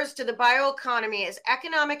refers to the bioeconomy as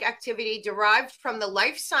economic activity derived from the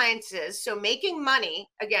life sciences, so making money,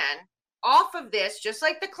 again, off of this, just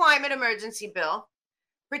like the climate emergency bill,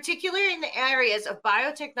 particularly in the areas of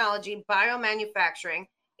biotechnology, biomanufacturing,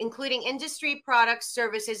 including industry, products,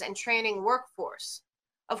 services, and training workforce.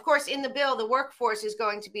 Of course, in the bill, the workforce is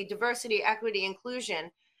going to be diversity, equity, inclusion,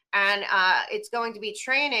 and it's going to be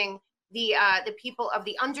training the people of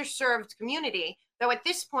the underserved community. Though at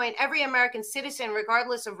this point, every American citizen,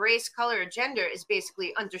 regardless of race, color, or gender, is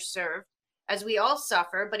basically underserved, as we all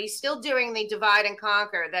suffer. But he's still doing the divide and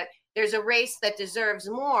conquer, that there's a race that deserves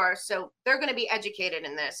more. So they're going to be educated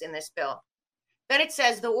in this bill. Then it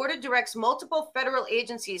says the order directs multiple federal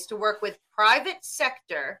agencies to work with private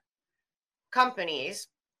sector companies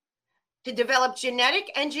to develop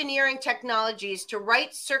genetic engineering technologies to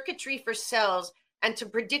write circuitry for cells and to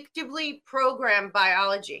predictively program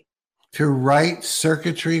biology. To write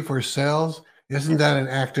circuitry for cells? Isn't that an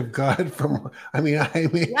act of God?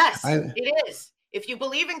 Yes, it is. If you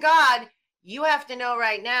believe in God, you have to know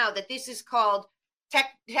right now that this is called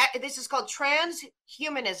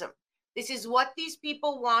transhumanism. This is what these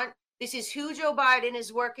people want. This is who Joe Biden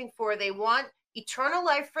is working for. They want eternal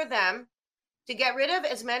life for them, to get rid of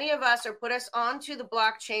as many of us or put us onto the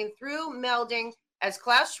blockchain through melding, as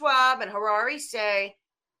Klaus Schwab and Harari say,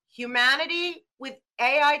 humanity with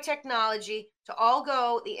AI technology to all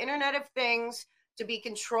go, the Internet of Things, to be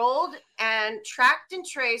controlled and tracked and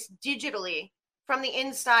traced digitally from the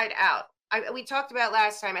inside out. We talked about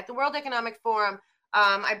last time at the World Economic Forum,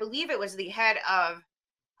 I believe it was the head of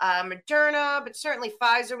Moderna, but certainly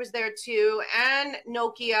Pfizer was there too, and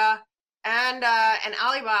Nokia and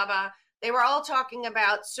Alibaba. They were all talking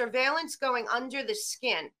about surveillance going under the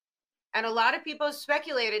skin. And a lot of people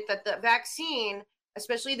speculated that the vaccine,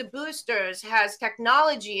 especially the boosters, has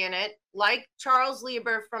technology in it, like Charles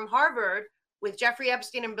Lieber from Harvard, with Jeffrey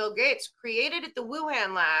Epstein and Bill Gates created at the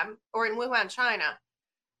Wuhan lab, or in Wuhan, China,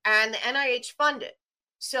 and the NIH funded.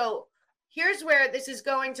 So here's where this is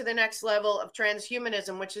going to the next level of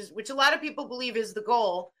transhumanism, which a lot of people believe is the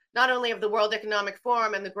goal, not only of the World Economic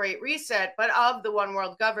Forum and the Great Reset, but of the one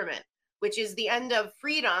world government, which is the end of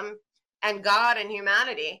freedom and God and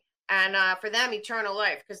humanity. And for them, eternal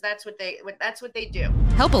life, because that's what they do.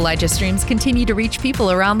 Help Elijah Streams continue to reach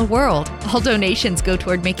people around the world. All donations go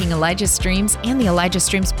toward making Elijah Streams and the Elijah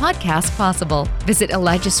Streams podcast possible. Visit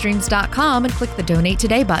ElijahStreams.com and click the Donate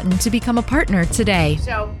Today button to become a partner today.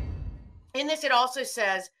 So in this, it also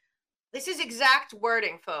says, this is exact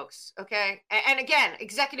wording, folks, okay? And again,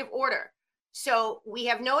 executive order. So we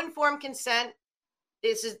have no informed consent.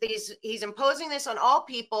 He's imposing this on all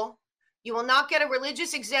people. You will not get a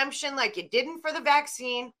religious exemption like you didn't for the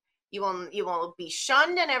vaccine. You will be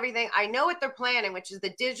shunned and everything. I know what they're planning, which is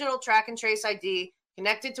the digital track and trace ID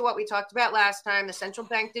connected to what we talked about last time, the central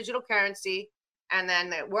bank digital currency, and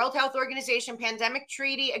then the World Health Organization pandemic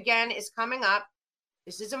treaty again is coming up.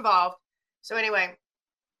 This is involved. So anyway,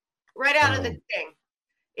 right out of the thing,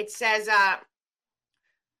 it says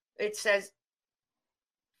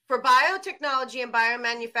for biotechnology and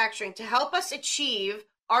biomanufacturing to help us achieve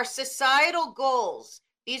our societal goals.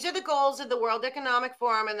 These are the goals of the World Economic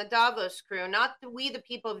Forum and the Davos crew, not the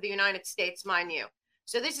people of the United States, mind you.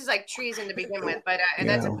 So this is like treason to begin with, but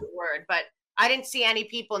that's a good word. But I didn't see any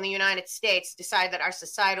people in the United States decide that our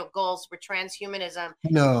societal goals were transhumanism.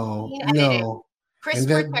 No. And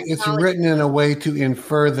that it's written in a way to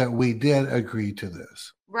infer that we did agree to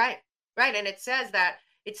this. Right. And it says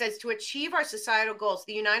to achieve our societal goals,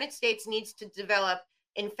 the United States needs to develop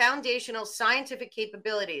in foundational scientific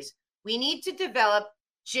capabilities. We need to develop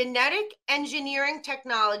genetic engineering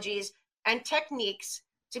technologies and techniques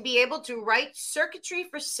to be able to write circuitry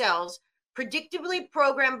for cells, predictably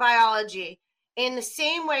program biology in the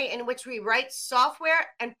same way in which we write software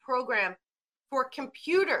and program for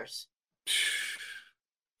computers.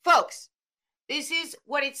 Folks, this is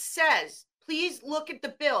what it says. Please look at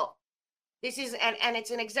the bill. This is, and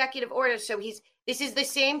it's an executive order. So this is the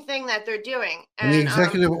same thing that they're doing. And the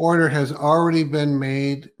executive order has already been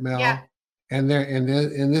made, Mel. Yeah. And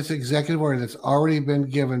in this executive order that's already been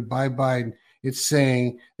given by Biden, it's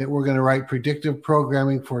saying that we're going to write predictive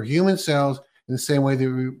programming for human cells in the same way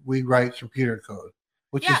that we write computer code.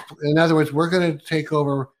 Which is, in other words, we're going to take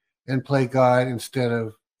over and play God instead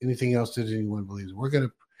of anything else that anyone believes. We're going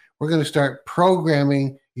to start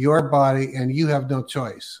programming your body, and you have no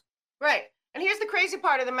choice. Right. And here's the crazy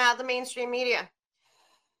part of the mainstream media.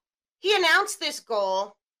 He announced this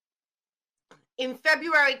goal in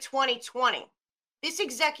February 2020. This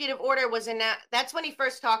executive order was announced. That's when he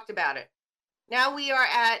first talked about it. Now we are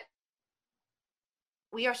at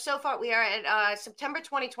September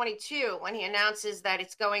 2022 when he announces that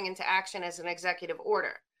it's going into action as an executive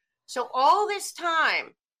order. So all this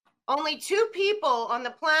time, only 2 people on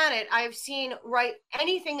the planet I have seen write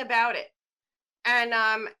anything about it. And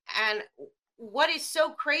what is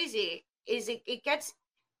so crazy is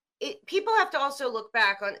people have to also look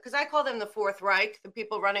back on, because I call them the Fourth Reich, the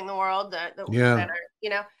people running the world, that are,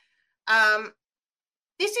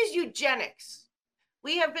 this is eugenics.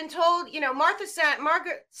 We have been told,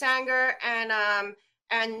 Margaret Sanger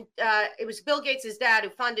and it was Bill Gates' dad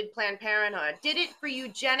who funded Planned Parenthood, did it for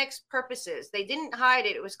eugenics purposes. They didn't hide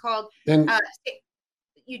it. It was called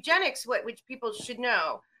eugenics, which people should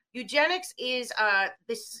know. Eugenics is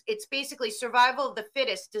it's basically survival of the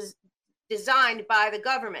fittest designed by the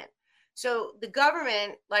government. So the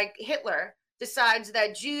government, like Hitler, decides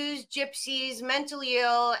that Jews, gypsies, mentally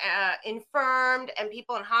ill, infirmed, and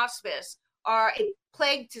people in hospice are a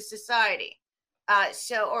plague to society.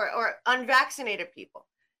 Or unvaccinated people.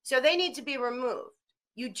 So they need to be removed.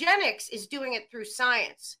 Eugenics is doing it through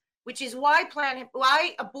science, which is why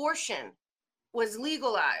abortion was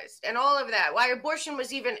legalized and all of that. Why abortion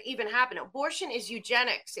was even happening. Abortion is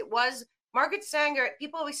eugenics. It was Margaret Sanger.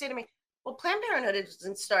 People always say to me, well, Planned Parenthood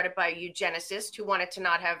isn't started by a eugenicist who wanted to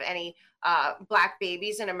not have any Black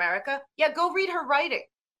babies in America. Yeah, go read her writing.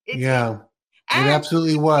 It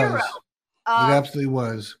absolutely was. It absolutely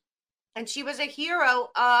was. And she was a hero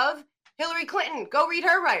of Hillary Clinton. Go read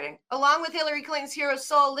her writing, along with Hillary Clinton's hero,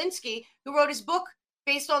 Saul Alinsky, who wrote his book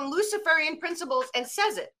based on Luciferian principles and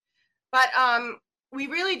says it. But we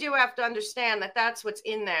really do have to understand that that's what's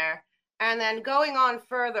in there. And then going on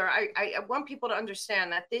further, I want people to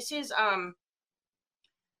understand that this is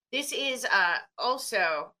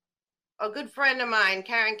also a good friend of mine,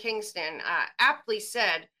 Karen Kingston, aptly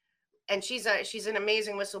said, and she's an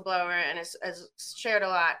amazing whistleblower and has shared a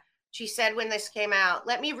lot. She said when this came out,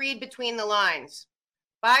 let me read between the lines.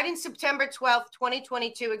 Biden's September 12th,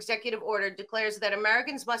 2022 executive order declares that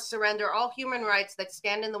Americans must surrender all human rights that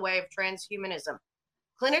stand in the way of transhumanism.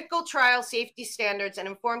 Clinical trial safety standards and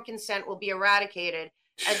informed consent will be eradicated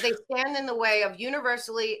as they stand in the way of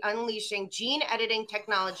universally unleashing gene editing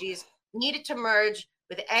technologies needed to merge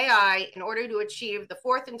with AI in order to achieve the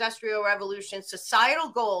fourth industrial revolution societal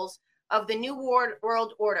goals of the new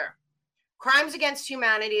world order. Crimes against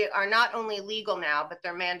humanity are not only legal now, but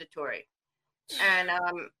they're mandatory. And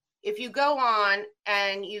if you go on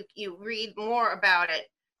and you read more about it,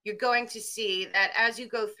 you're going to see that as you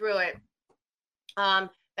go through it,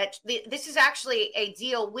 this is actually a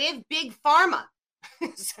deal with Big Pharma.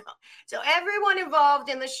 so everyone involved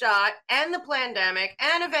in the shot and the pandemic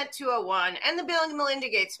and Event 201 and the Bill and Melinda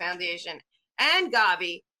Gates Foundation and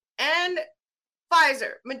Gavi and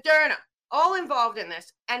Pfizer, Moderna, all involved in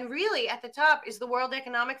this. And really at the top is the World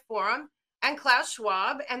Economic Forum and Klaus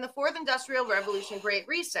Schwab and the Fourth Industrial Revolution, Great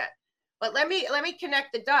Reset. But let me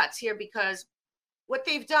connect the dots here, because what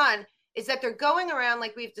they've done is that they're going around,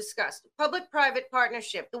 like we've discussed, public-private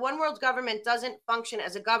partnership. The one world government doesn't function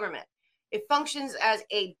as a government. It functions as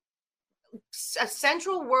a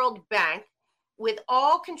central world bank with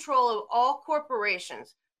all control of all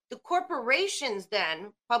corporations. The corporations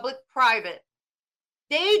then, public-private,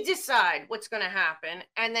 they decide what's going to happen.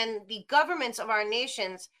 And then the governments of our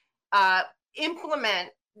nations implement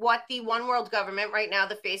what the one world government, right now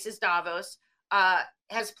the face is Davos,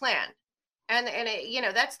 has planned. And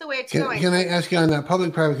it, that's the way it's going. Can I ask you on that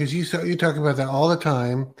public-private, because you talk about that all the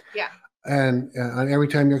time. Yeah. And every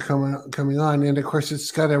time you're coming on, and of course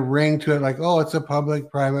it's got a ring to it, like, oh, it's a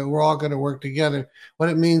public-private, we're all going to work together. What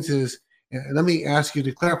it means is, let me ask you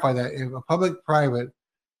to clarify that. If a public-private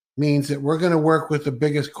means that we're going to work with the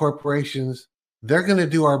biggest corporations, they're going to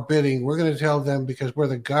do our bidding. We're going to tell them because we're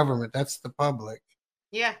the government. That's the public.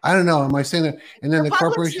 Yeah. I don't know. Am I saying that? And then the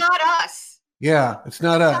corporation. Not us. Yeah, it's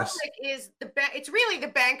not us. Is it's really the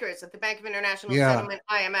bankers at the Bank of International Settlement,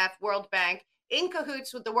 IMF, World Bank, in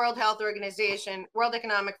cahoots with the World Health Organization, World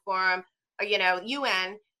Economic Forum,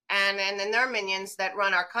 UN, and then their minions that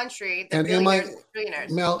run our country. The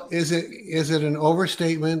billionaires. Mel, is it an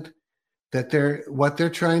overstatement that what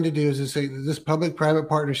they're trying to do is to say that this public-private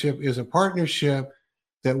partnership is a partnership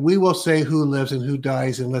that we will say who lives and who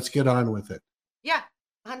dies, and let's get on with it? Yeah,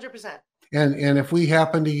 100%. And if we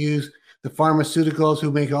happen to use the pharmaceuticals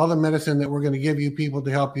who make all the medicine that we're going to give you people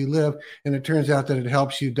to help you live, and it turns out that it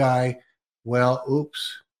helps you die, well,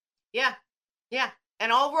 oops. Yeah.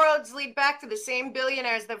 And all roads lead back to the same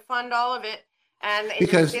billionaires that fund all of it. And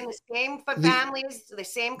it's been the same families, the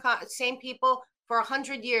same people for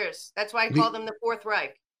 100 years. That's why I call them the Fourth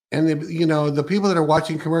Reich. And the people that are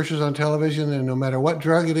watching commercials on television, and no matter what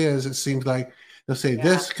drug it is, it seems like they'll say,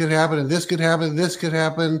 this could happen, and this could happen, this could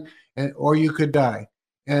happen, or you could die.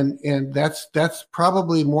 And that's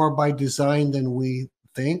probably more by design than we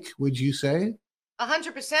think, would you say?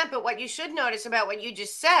 100%. But what you should notice about what you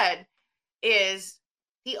just said is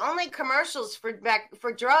the only commercials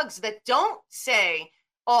for drugs that don't say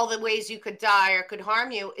all the ways you could die or could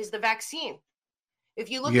harm you is the vaccine. If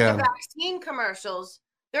you look at the vaccine commercials,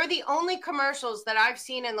 they're the only commercials that I've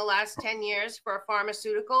seen in the last 10 years for a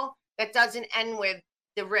pharmaceutical that doesn't end with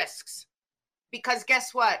the risks. Because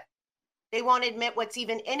guess what? They won't admit what's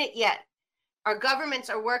even in it yet. Our governments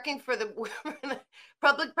are working for the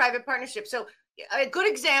public-private partnership. So a good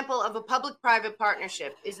example of a public-private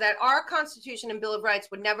partnership is that our Constitution and Bill of Rights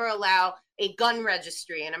would never allow a gun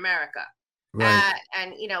registry in America. Right.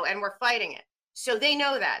 And we're fighting it. So they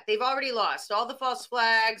know that. They've already lost all the false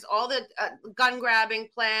flags, all the gun grabbing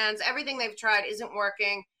plans, everything they've tried isn't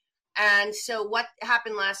working. And so what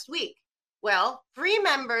happened last week? Well, 3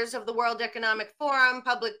 members of the World Economic Forum,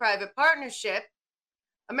 Public-Private Partnership,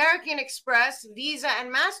 American Express, Visa,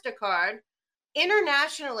 and MasterCard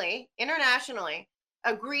internationally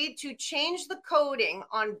agreed to change the coding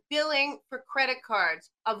on billing for credit cards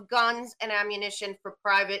of guns and ammunition for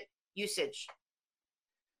private usage.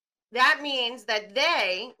 That means that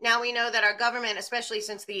now we know that our government, especially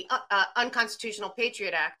since the unconstitutional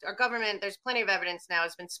Patriot Act, our government, there's plenty of evidence now,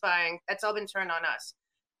 has been spying. That's all been turned on us.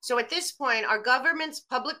 So at this point, our government's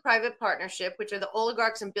public-private partnership, which are the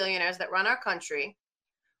oligarchs and billionaires that run our country,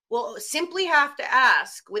 will simply have to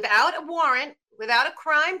ask, without a warrant, without a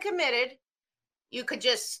crime committed, you could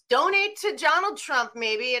just donate to Donald Trump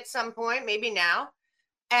maybe at some point, maybe now,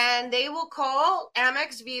 and they will call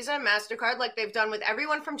Amex, Visa, and MasterCard like they've done with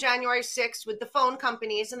everyone from January 6th with the phone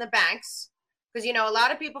companies and the banks. Because, a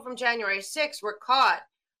lot of people from January 6th were caught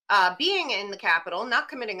being in the Capitol, not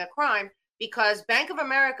committing a crime, because Bank of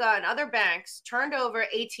America and other banks turned over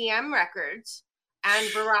ATM records and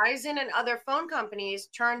Verizon and other phone companies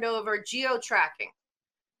turned over geo-tracking.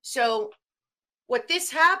 So what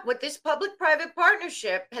this public-private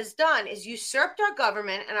partnership has done is usurped our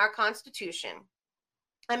government and our constitution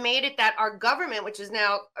and made it that our government, which is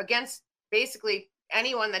now against basically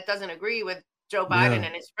anyone that doesn't agree with Joe Biden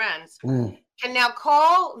and his friends, can now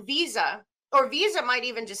call Visa, or Visa might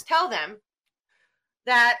even just tell them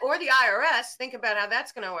that, or the IRS, think about how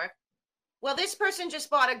that's going to work. Well, this person just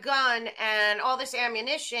bought a gun and all this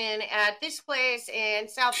ammunition at this place in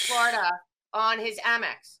South Florida on his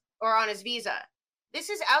Amex or on his Visa. This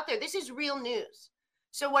is out there. This is real news.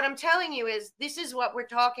 So what I'm telling you is this is what we're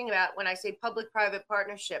talking about when I say public-private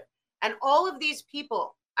partnership. And all of these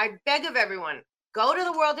people, I beg of everyone, go to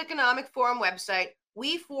the World Economic Forum website,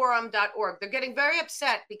 weforum.org. They're getting very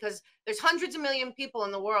upset because there's hundreds of million people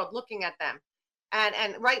in the world looking at them.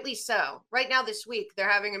 And rightly so. Right now this week, they're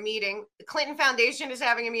having a meeting. The Clinton Foundation is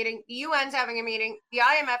having a meeting. The UN's having a meeting. The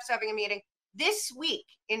IMF's having a meeting this week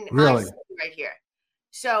in my city right here.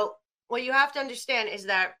 So what you have to understand is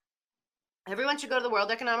that everyone should go to the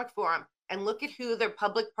World Economic Forum and look at who their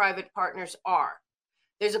public-private partners are.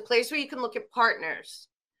 There's a place where you can look at partners,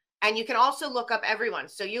 and you can also look up everyone.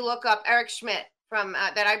 So you look up Eric Schmidt from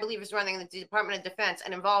that I believe is running the Department of Defense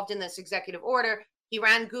and involved in this executive order. He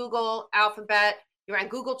ran Google Alphabet. He ran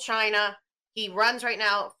Google China. He runs right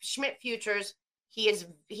now Schmidt Futures. He is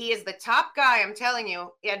the top guy, I'm telling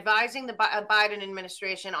you, advising the Biden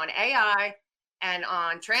administration on AI and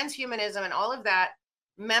on transhumanism and all of that.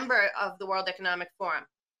 Member of the World Economic Forum.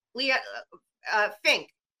 Leah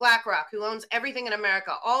Fink, BlackRock, who owns everything in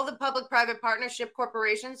America. All the public-private partnership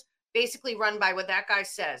corporations basically run by what that guy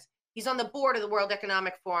says. He's on the board of the World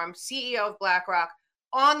Economic Forum, CEO of BlackRock,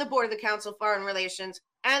 on the board of the Council of Foreign Relations,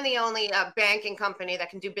 and the only banking company that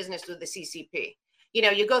can do business with the CCP. You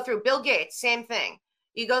know, you go through Bill Gates, same thing.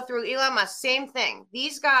 You go through Elon Musk, same thing.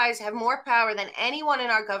 These guys have more power than anyone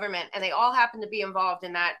in our government, and they all happen to be involved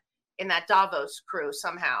in that Davos crew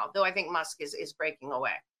somehow, though I think Musk is breaking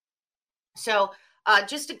away. So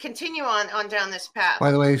just to continue on down this path.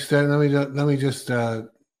 By the way, Stan, let me just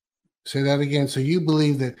say that again. So you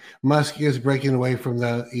believe that Musk is breaking away from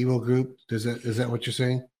the evil group? Is that what you're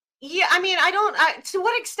saying? Yeah, I mean, to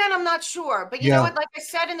what extent, I'm not sure. But you know what, like I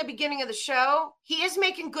said in the beginning of the show, he is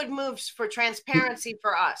making good moves for transparency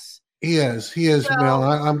for us. He is, so, Mel.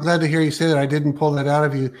 I'm glad to hear you say that. I didn't pull that out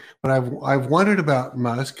of you, but I've wondered about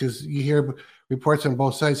Musk because you hear reports on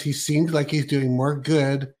both sides. He seems like he's doing more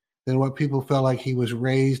good than what people felt like he was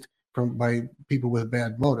raised by people with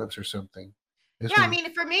bad motives or something. I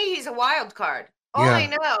mean, for me, he's a wild card. All I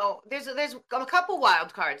know, there's a couple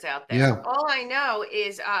wild cards out there. Yeah. All I know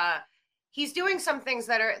is he's doing some things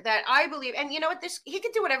that I believe, and you know what, he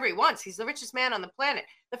can do whatever he wants. He's the richest man on the planet.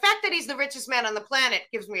 The fact that he's the richest man on the planet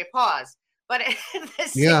gives me a pause. But at the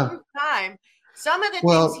same time, some of the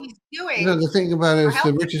things he's doing. You know, the thing about it is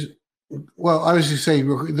the richest. Well, I was just saying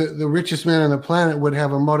the richest man on the planet would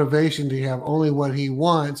have a motivation to have only what he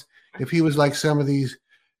wants. If he was like some of these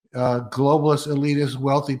globalist, elitist,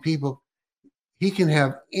 wealthy people, he can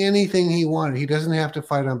have anything he wanted. He doesn't have to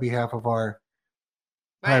fight on behalf of our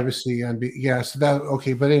privacy. So that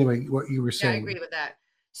okay. But anyway, what you were saying. I agree with that.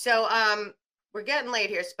 So we're getting late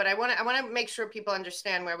here, but I want to make sure people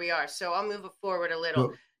understand where we are. So I'll move it forward a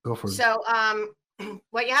little. Go for it. So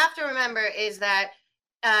what you have to remember is that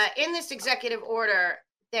in this executive order,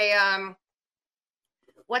 they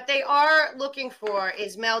what they are looking for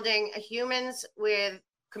is melding humans with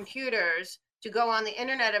computers to go on the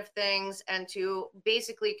Internet of Things and to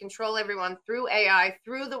basically control everyone through AI,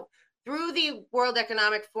 through the World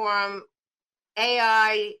Economic Forum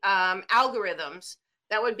AI algorithms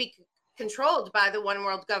that would be controlled by the one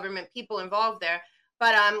world government people involved there.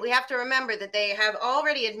 But we have to remember that they have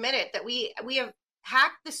already admitted that we have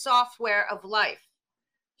hacked the software of life.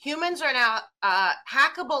 Humans are now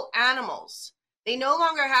hackable animals. They no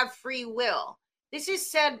longer have free will. This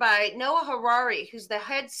is said by Noah Harari, who's the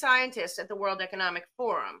head scientist at the World Economic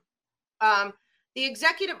Forum. The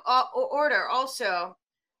executive order also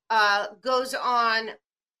goes on,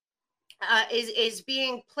 is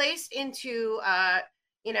being placed into,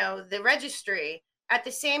 the registry at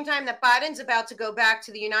the same time that Biden's about to go back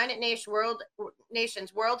to the United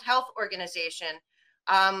Nations World Health Organization,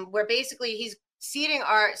 where basically he's ceding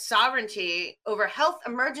our sovereignty over health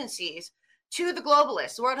emergencies to the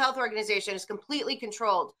globalists. The World Health Organization is completely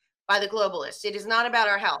controlled by the globalists. It is not about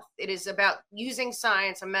our health. It is about using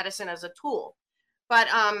science and medicine as a tool. But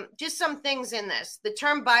just some things in this. The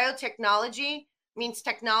term biotechnology means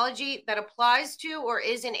technology that applies to or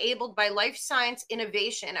is enabled by life science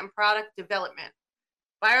innovation and product development.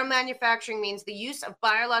 Biomanufacturing means the use of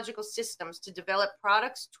biological systems to develop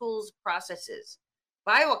products, tools, processes.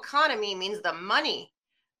 Bioeconomy means the money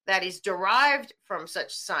that is derived from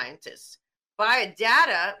such scientists.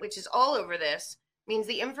 Biodata, which is all over this, means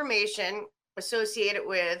the information associated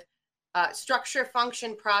with structure,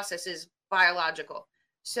 function, processes, biological.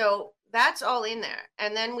 So that's all in there.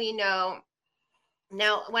 And then we know,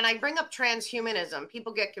 now when I bring up transhumanism,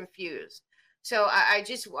 people get confused. So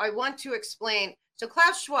I want to explain. So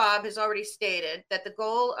Klaus Schwab has already stated that the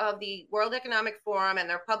goal of the World Economic Forum and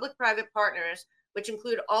their public-private partners, which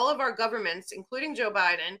include all of our governments, including Joe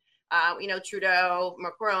Biden, Trudeau,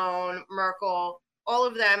 Macron, Merkel, all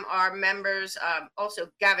of them are members. Also,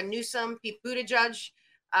 Gavin Newsom, Pete Buttigieg,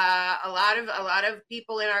 a lot of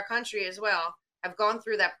people in our country as well have gone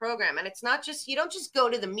through that program. And it's not just, you don't just go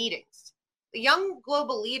to the meetings. The young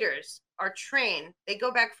global leaders are trained. They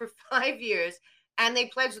go back for 5 years and they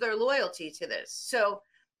pledge their loyalty to this. So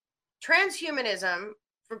transhumanism,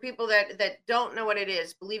 for people that don't know what it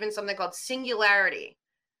is, believe in something called singularity.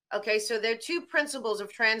 Okay, so there are two principles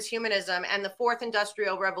of transhumanism and the fourth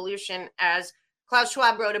industrial revolution. As Klaus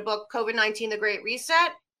Schwab wrote a book, COVID-19, The Great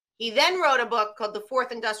Reset. He then wrote a book called The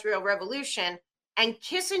Fourth Industrial Revolution. And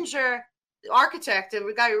Kissinger, the architect,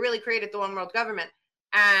 the guy who really created the one world government,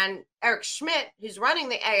 and Eric Schmidt, who's running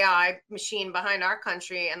the AI machine behind our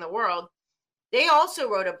country and the world, they also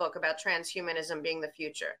wrote a book about transhumanism being the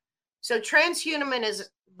future. So transhumanists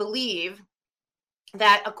believe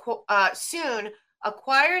that soon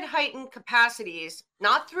acquired heightened capacities,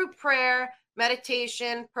 not through prayer,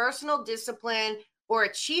 meditation, personal discipline, or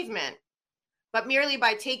achievement, but merely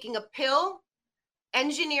by taking a pill,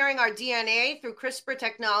 engineering our DNA through CRISPR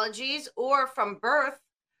technologies, or from birth,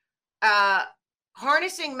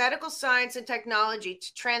 harnessing medical science and technology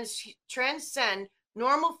to transcend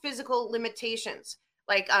normal physical limitations,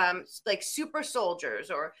 like super soldiers,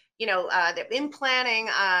 or implanting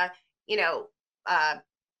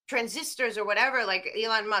transistors or whatever, like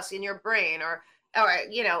Elon Musk, in your brain, or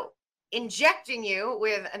injecting you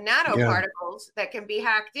with nanoparticles that can be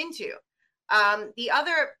hacked into. The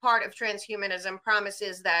other part of transhumanism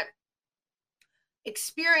promises that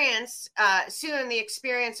soon the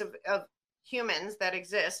experience of humans that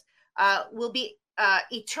exist will be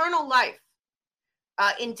eternal life,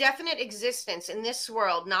 indefinite existence in this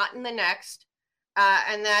world, not in the next,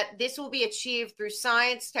 and that this will be achieved through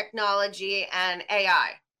science, technology, and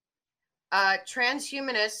AI.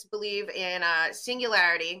 Transhumanists believe in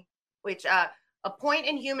singularity, which a point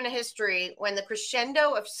in human history when the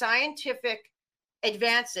crescendo of scientific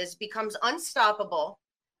advances becomes unstoppable,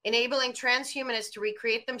 enabling transhumanists to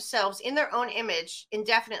recreate themselves in their own image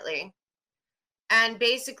indefinitely. And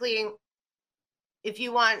basically, if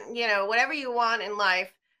you want, whatever you want in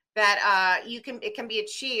life, that it can be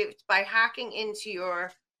achieved by hacking into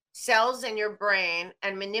your cells in your brain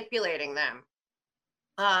and manipulating them.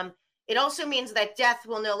 It also means that death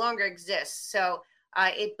will no longer exist. So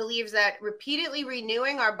it believes that repeatedly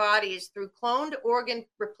renewing our bodies through cloned organ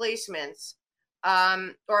replacements,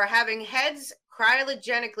 or having heads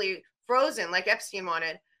cryogenically frozen like Epstein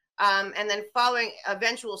wanted, and then following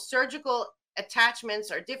eventual surgical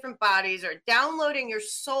attachments or different bodies, or downloading your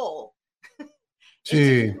soul.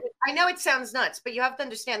 I know it sounds nuts, but you have to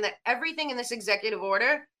understand that everything in this executive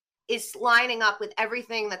order is lining up with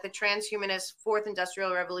everything that the transhumanist fourth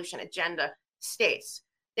industrial revolution agenda states.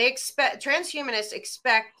 Transhumanists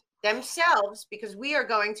expect themselves, because we are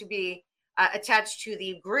going to be attached to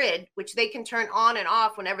the grid, which they can turn on and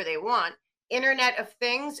off whenever they want. Internet of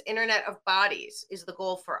Things, Internet of Bodies is the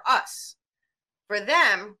goal for us. For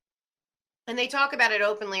them, and they talk about it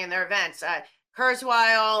openly in their events,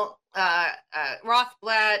 Kurzweil,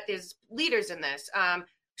 Rothblatt, there's leaders in this.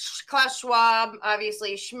 Klaus Schwab,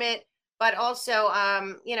 obviously, Schmidt, but also,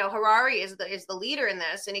 Harari is the leader in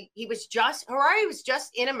this. And Harari was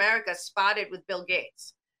just in America spotted with Bill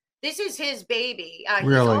Gates. This is his baby.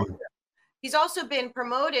 Really? He's also been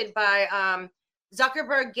promoted by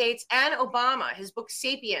Zuckerberg, Gates, and Obama. His book,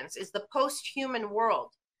 Sapiens, is the post-human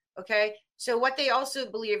world. Okay. So what they also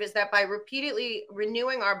believe is that by repeatedly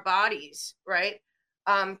renewing our bodies, right,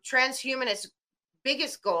 transhumanists'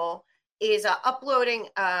 biggest goal is uploading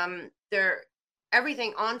their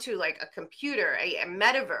everything onto like a computer, a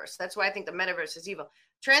metaverse. That's why I think the metaverse is evil.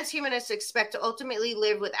 Transhumanists expect to ultimately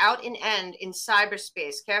live without an end in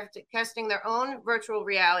cyberspace, casting their own virtual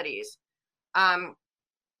realities.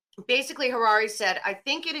 Basically, Harari said, I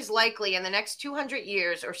think it is likely in the next 200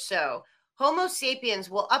 years or so, Homo sapiens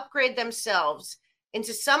will upgrade themselves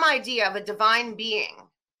into some idea of a divine being,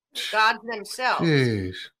 God themselves.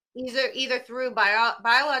 Jeez. Either through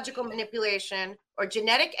biological manipulation or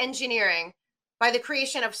genetic engineering, by the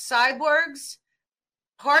creation of cyborgs,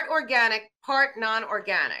 part organic, part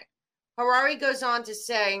non-organic. Harari goes on to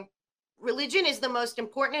say, religion is the most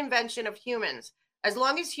important invention of humans. As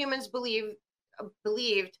long as humans believed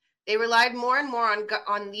they relied more and more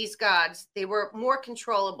on these gods, they were more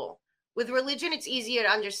controllable. With religion, it's easier to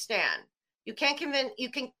understand. You can't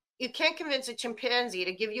convince a chimpanzee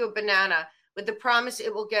to give you a banana with the promise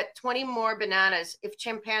it will get 20 more bananas if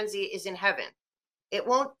chimpanzee is in heaven. It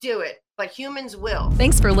won't do it, but humans will.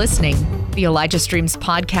 Thanks for listening. The Elijah Streams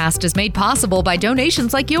podcast is made possible by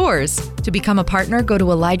donations like yours. To become a partner, go to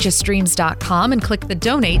ElijahStreams.com and click the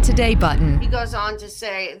Donate Today button. He goes on to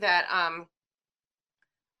say that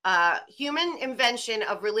human invention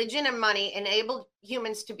of religion and money enabled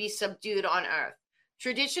humans to be subdued on earth.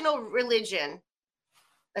 Traditional religion,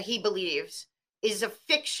 he believes, is a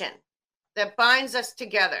fiction that binds us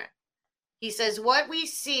together. He says, what we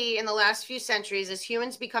see in the last few centuries is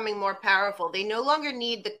humans becoming more powerful. They no longer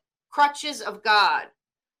need the crutches of God.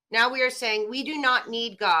 Now we are saying we do not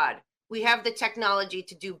need God. We have the technology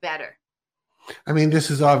to do better. I mean, this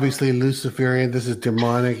is obviously Luciferian. This is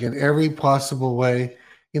demonic in every possible way.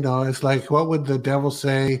 You know, it's like, what would the devil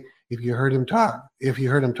say if you heard him talk? If you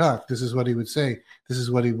heard him talk, this is what he would say. This is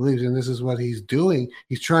what he believes, and this is what he's doing.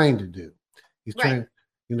 He's trying to do. He's trying,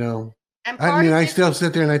 you know. I mean, I still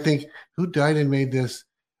sit there and I think, who died and made this?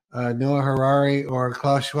 Noah Harari or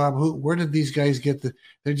Klaus Schwab? Where did these guys get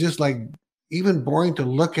they're just like even boring to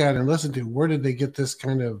look at and listen to. Where did they get this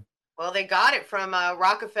kind of? Well, they got it from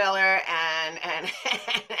Rockefeller and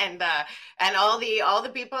all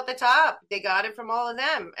the people at the top. They got it from all of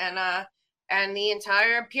them, and the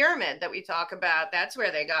entire pyramid that we talk about. That's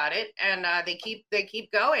where they got it, and they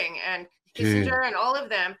keep going. And Kissinger and all of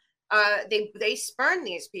them. They spurned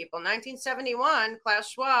these people. 1971, Klaus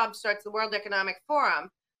Schwab starts the World Economic Forum.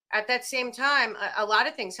 At that same time, a lot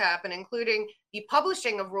of things happen, including the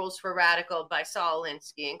publishing of Rules for Radical by Saul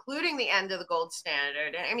Alinsky, including the end of the gold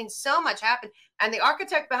standard. I mean, so much happened. And the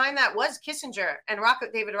architect behind that was Kissinger and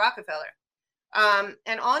David Rockefeller.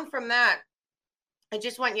 And on from that, I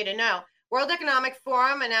just want you to know, World Economic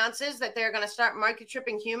Forum announces that they're going to start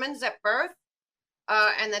microchipping humans at birth.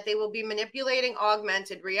 And that they will be manipulating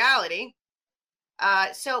augmented reality.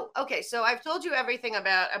 So I've told you everything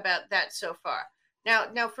about that so far.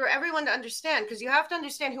 Now, for everyone to understand, because you have to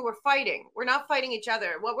understand who we're fighting. We're not fighting each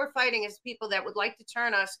other. What we're fighting is people that would like to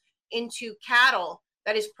turn us into cattle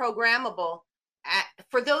that is programmable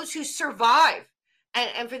for those who survive.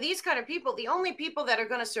 And for these kind of people, the only people that are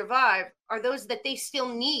going to survive are those that they still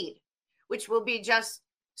need, which will be just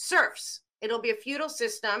serfs. It'll be a feudal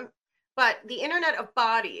system. But the Internet of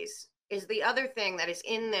Bodies is the other thing that is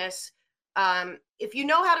in this. If you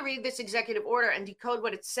know how to read this executive order and decode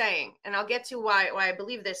what it's saying, and I'll get to why I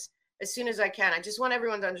believe this as soon as I can. I just want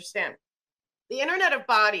everyone to understand. The Internet of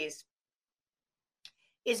Bodies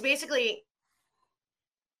is basically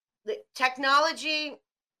the technology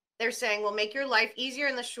they're saying will make your life easier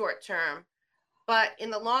in the short term, but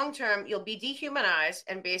in the long term, you'll be dehumanized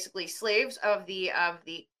and basically slaves of the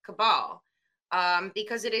cabal.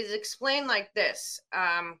 Because it is explained like this.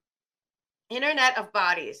 Internet of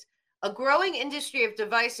Bodies, a growing industry of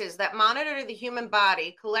devices that monitor the human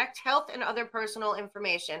body, collect health and other personal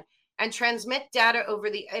information, and transmit data over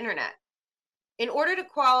the internet. In order to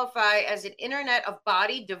qualify as an Internet of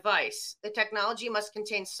Body device, the technology must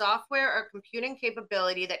contain software or computing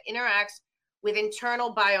capability that interacts with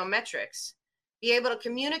internal biometrics, be able to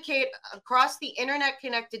communicate across the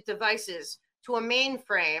internet-connected devices to a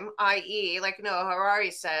mainframe, i.e., like Noah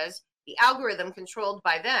Harari says, the algorithm controlled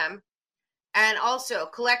by them, and also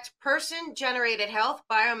collect person-generated health,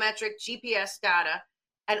 biometric, GPS data,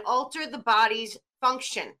 and alter the body's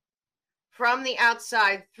function from the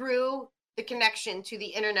outside through the connection to the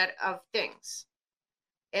Internet of Things,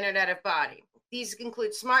 Internet of Body. These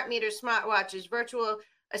include smart meters, smartwatches, virtual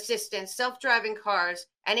assistants, self-driving cars,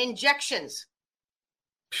 and injections.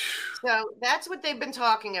 So that's what they've been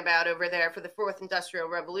talking about over there for the fourth industrial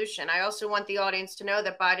revolution. I also want the audience to know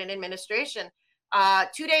that Biden administration,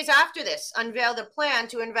 2 days after this, unveiled a plan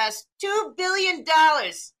to invest $2 billion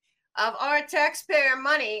of our taxpayer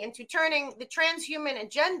money into turning the transhuman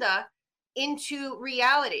agenda into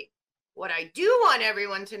reality. What I do want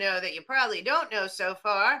everyone to know that you probably don't know so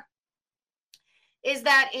far is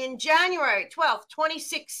that in January 12th,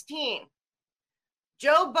 2016,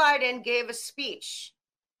 Joe Biden gave a speech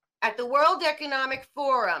at the World Economic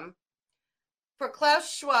Forum for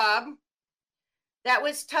Klaus Schwab that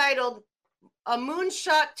was titled "A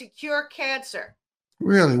Moonshot to Cure Cancer."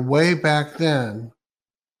 Really, way back then.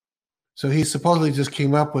 So he supposedly just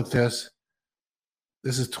came up with this.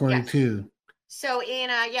 This is 22. Yes. So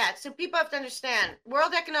so people have to understand,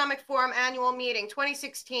 World Economic Forum annual meeting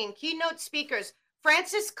 2016, keynote speakers,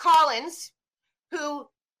 Francis Collins, who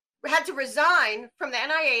had to resign from the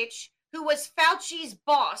NIH, who was Fauci's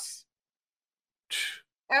boss,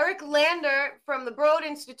 Eric Lander from the Broad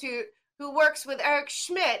Institute, who works with Eric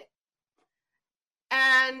Schmidt,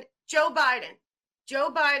 and Joe Biden. Joe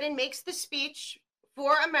Biden makes the speech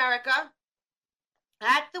for America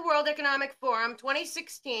at the World Economic Forum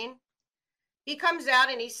 2016. He comes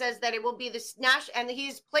out and he says that it will be this national, and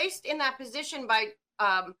he's placed in that position by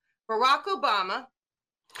Barack Obama.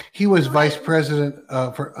 He was vice president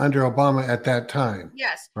for under Obama at that time.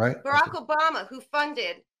 Yes, right. Barack Obama, who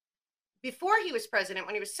funded, before he was president,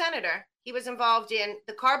 when he was senator, he was involved in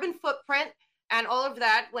the carbon footprint and all of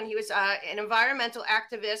that when he was an environmental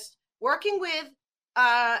activist, working with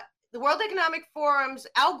the World Economic Forum's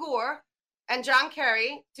Al Gore and John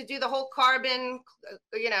Kerry to do the whole carbon,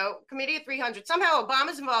 Committee of 300. Somehow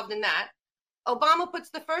Obama's involved in that. Obama puts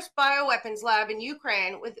the first bioweapons lab in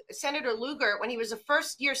Ukraine with Senator Lugar when he was a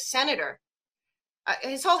first-year senator.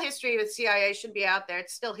 His whole history with CIA should be out there.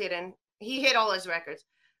 It's still hidden. He hid all his records.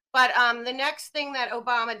 But the next thing that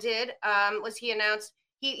Obama did was he announced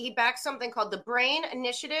he backed something called the Brain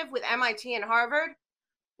Initiative with MIT and Harvard,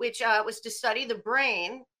 which was to study the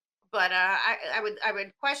brain. But I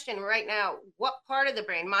would question right now, what part of the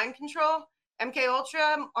brain? Mind control, MK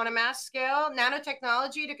Ultra on a mass scale,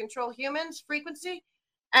 nanotechnology to control humans, frequency.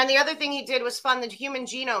 And the other thing he did was fund the Human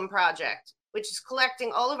Genome Project, which is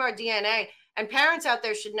collecting all of our DNA. And parents out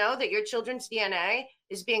there should know that your children's DNA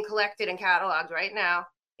is being collected and cataloged right now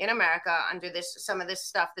in America under some of this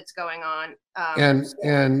stuff that's going on.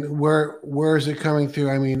 And where is it coming through?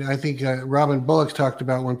 I mean, I think Robin Bullock's talked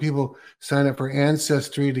about when people sign up for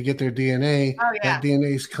Ancestry to get their DNA, that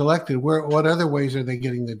DNA is collected. What other ways are they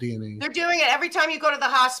getting the DNA? They're doing it every time you go to the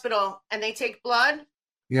hospital and they take blood.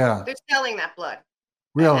 Yeah. They're selling that blood.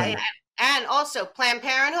 Really? And also Planned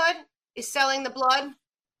Parenthood is selling the blood.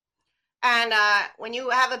 And when you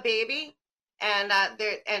have a baby and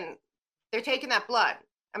they're taking that blood,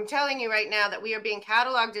 I'm telling you right now that we are being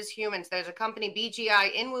cataloged as humans. There's a company,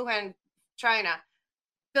 BGI, in Wuhan, China.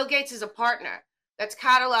 Bill Gates is a partner that's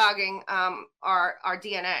cataloging our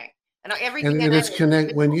DNA. And everything. And it's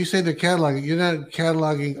when you say they're cataloging, you're not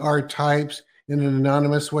cataloging our types in an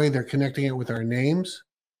anonymous way. They're connecting it with our names.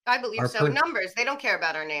 I believe so. Numbers. They don't care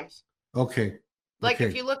about our names. Okay. Like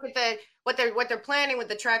if you look at what they're planning with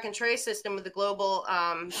the track and trace system, with the global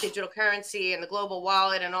digital currency and the global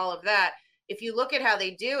wallet and all of that. If you look at how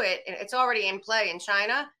they do it, it's already in play in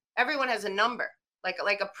China. Everyone has a number, like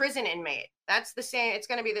a prison inmate. That's the same. It's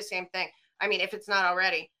going to be the same thing. I mean, if it's not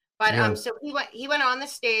already. But so he went on the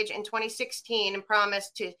stage in 2016 and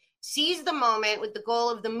promised to seize the moment with the goal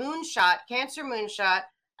of the moonshot, cancer moonshot,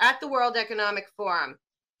 at the World Economic Forum.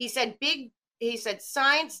 He said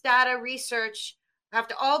science, data, research have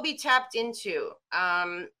to all be tapped into,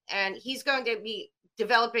 and he's going to be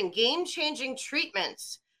developing game-changing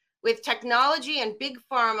treatments with technology and big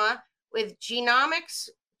pharma, with genome,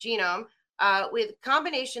 with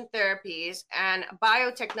combination therapies and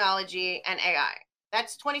biotechnology and AI.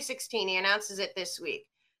 That's 2016. He announces it this week.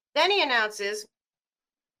 Then he announces,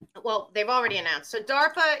 well, they've already announced. So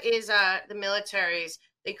DARPA is the military's.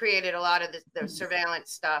 They created a lot of the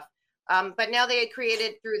surveillance stuff. But now they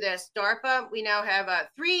created through this DARPA, we now have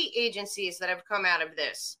 3 agencies that have come out of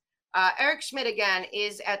this. Eric Schmidt, again,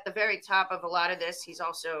 is at the very top of a lot of this. He's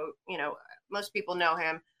also, most people know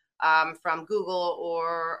him from Google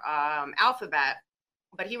or Alphabet.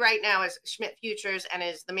 But he right now is Schmidt Futures and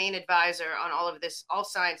is the main advisor on all of this, all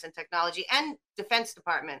science and technology and Defense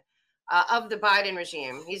Department of the Biden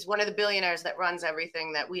regime. He's one of the billionaires that runs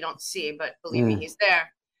everything that we don't see, but believe me, he's there.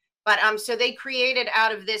 But so they created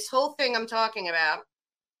out of this whole thing I'm talking about,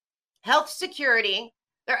 health security.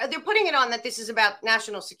 They're putting it on that this is about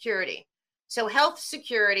national security. So health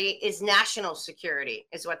security is national security,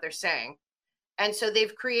 is what they're saying. And so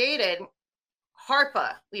they've created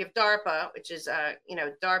HARPA. We have DARPA, which is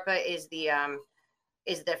DARPA is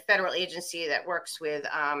the federal agency that works with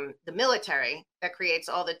the military that creates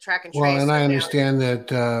all the track and trace. Well, and I understand that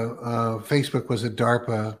Facebook was a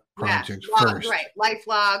DARPA project first. Right,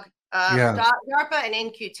 LifeLog, DARPA and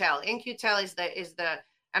In-Q-Tel. In-Q-Tel is the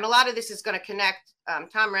and a lot of this is going to connect.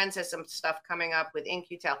 Tom Renz has some stuff coming up with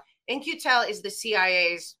In-Q-Tel. In-Q-Tel is the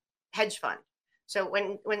CIA's hedge fund. So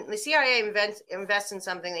when the CIA invests in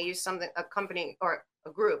something, they use a company or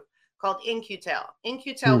a group called In-Q-Tel.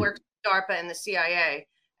 In-Q-Tel works with DARPA and the CIA,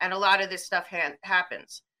 and a lot of this stuff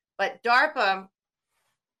happens. But DARPA,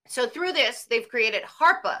 so through this, they've created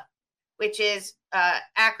HARPA, which is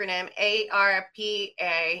acronym ARPA-H,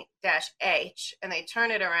 and they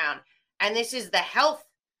turn it around. And this is the health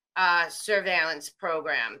surveillance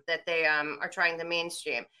program that they are trying to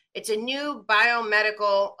mainstream. It's a new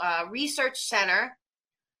biomedical research center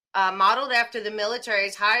modeled after the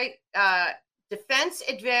military's High Defense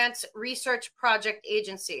Advanced Research Project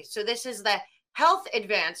Agency. So this is the Health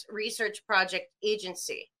Advanced Research Project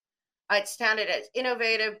Agency. It's touted as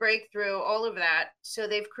innovative, breakthrough, all of that. So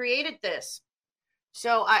they've created this.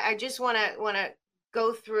 So I just want to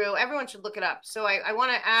go through. Everyone should look it up. So I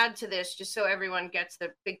want to add to this just so everyone gets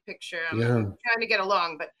the big picture. I'm trying to get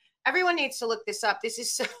along, but everyone needs to look this up. This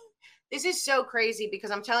is so crazy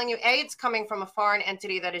because I'm telling you, A, it's coming from a foreign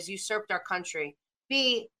entity that has usurped our country.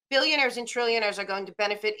 B, billionaires and trillionaires are going to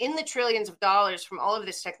benefit in the trillions of dollars from all of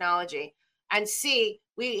this technology. And C,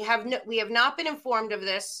 we have not been informed of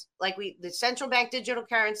this. Like the central bank digital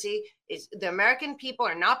currency is, the American people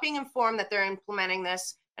are not being informed that they're implementing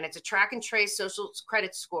this, and it's a track and trace social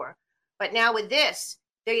credit score. But now with this,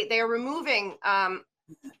 they are removing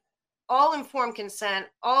all informed consent,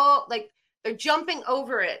 they're jumping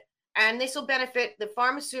over it, and this will benefit the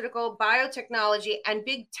pharmaceutical, biotechnology, and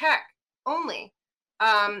big tech only.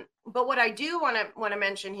 But what I do want to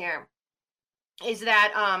mention here is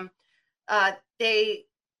that they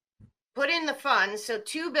put in the funds, so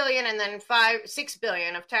 $2 billion and then $6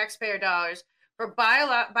 billion of taxpayer dollars for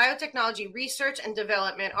biotechnology research and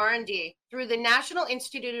development, R&D, through the National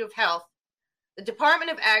Institute of Health, the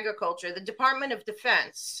Department of Agriculture, the Department of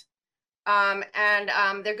Defense, and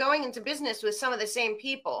they're going into business with some of the same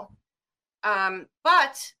people.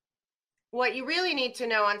 But what you really need to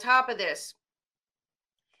know on top of this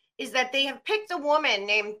is that they have picked a woman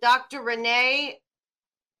named Dr. Renee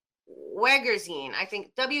Wegerzine, I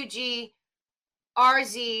think WGRZYNE,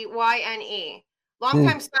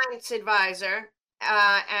 longtime science advisor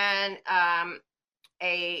and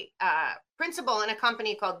a principal in a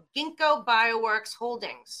company called Ginkgo Bioworks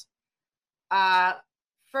Holdings,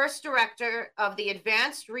 first director of the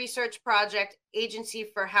Advanced Research Project Agency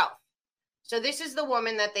for Health. So this is the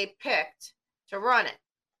woman that they picked to run it.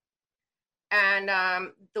 And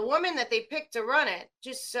the woman that they picked to run it,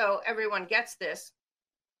 just so everyone gets this,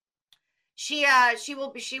 she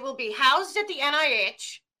will be housed at the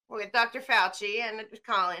NIH with Dr. Fauci and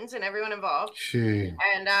Collins and everyone involved.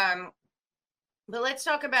 But let's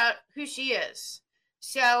talk about who she is.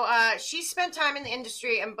 So she spent time in the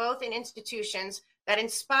industry and both in institutions that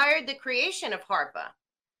inspired the creation of HARPA,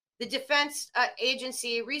 the Defense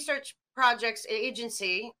Agency Research Projects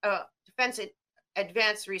Agency, Defense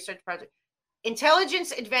Advanced Research Project,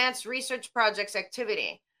 Intelligence Advanced Research Projects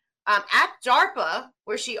activity. At DARPA,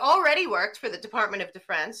 where she already worked for the Department of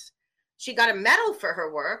Defense, she got a medal for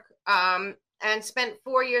her work and spent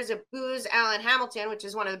 4 years at Booz Allen Hamilton, which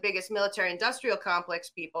is one of the biggest military-industrial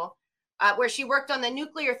complex people, where she worked on the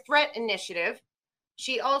Nuclear Threat Initiative.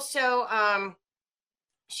 She also has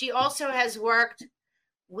worked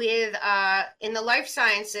with in the life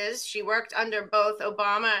sciences. She worked under both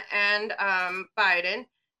Obama and Biden.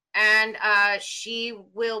 And she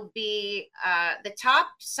will be the top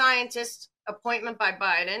scientist appointment by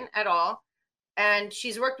Biden et al. And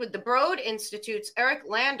she's worked with the Broad Institute's Eric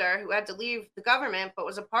Lander, who had to leave the government, but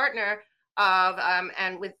was a partner of,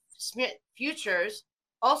 and with Smith Futures,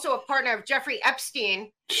 also a partner of Jeffrey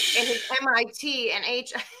Epstein in his MIT and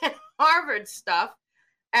Harvard stuff.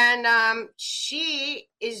 And she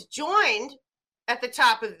is joined at the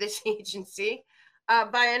top of this agency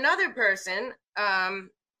by another person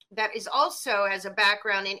that is also has a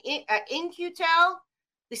background in In-Q-Tel,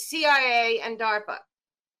 the CIA, and DARPA.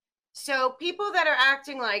 So people that are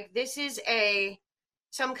acting like this is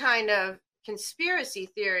some kind of conspiracy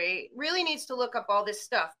theory really needs to look up all this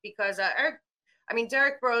stuff, because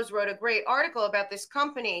Derek Brose wrote a great article about this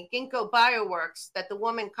company, Ginkgo Bioworks, that the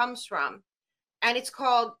woman comes from. And it's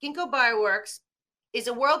called Ginkgo Bioworks is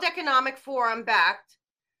a World Economic Forum backed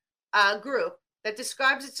group that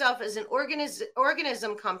describes itself as an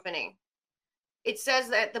organism company. It says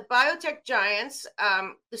that the biotech giants,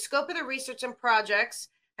 the scope of the research and projects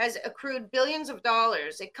has accrued billions of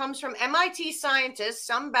dollars. It comes from MIT scientists,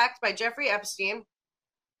 some backed by Jeffrey Epstein,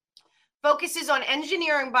 focuses on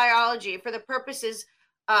engineering biology for the purposes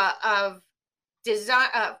of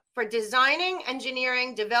designing,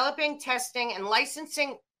 engineering, developing, testing, and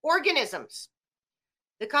licensing organisms.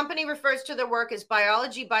 The company refers to their work as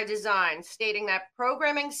biology by design, stating that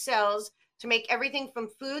programming cells to make everything from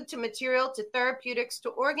food to material to therapeutics to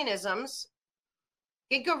organisms.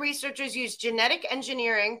 Ginkgo researchers use genetic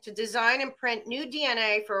engineering to design and print new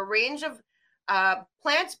DNA for a range of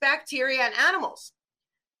plants, bacteria, and animals.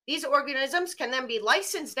 These organisms can then be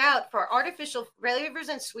licensed out for artificial flavors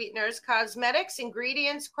and sweeteners, cosmetics,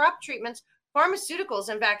 ingredients, crop treatments, pharmaceuticals,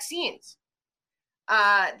 and vaccines.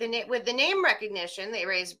 With the name recognition, they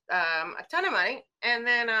raise a ton of money, and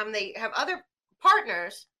then they have other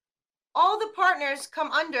partners. All the partners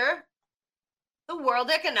come under the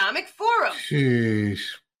World Economic Forum. Jeez,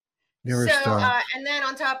 never stop. And then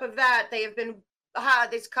on top of that, they have been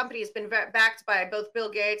this company has been backed by both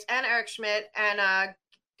Bill Gates and Eric Schmidt, and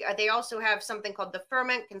they also have something called the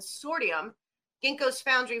Ferment Consortium, Ginkgo's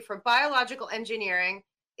foundry for biological engineering.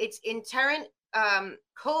 Its inherent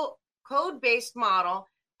code-based model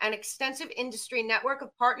and extensive industry network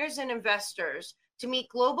of partners and investors to meet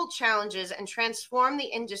global challenges and transform the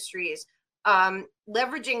industries,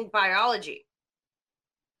 leveraging biology.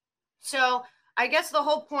 So I guess the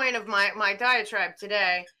whole point of my diatribe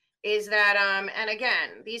today is that, and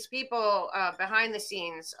again, these people behind the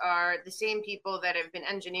scenes are the same people that have been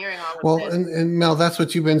engineering all of this. Well, and Mel, that's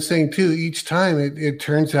what you've been saying too. Each time it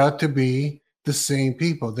turns out to be the same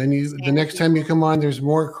people. Then the next time you come on, there's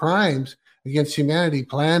more crimes against humanity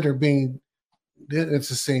planned or being. It's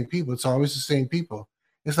the same people. It's always the same people.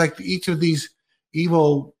 It's like each of these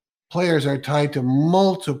evil players are tied to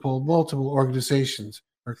multiple organizations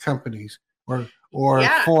or companies or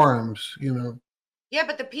forums, you know. Yeah,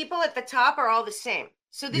 but the people at the top are all the same.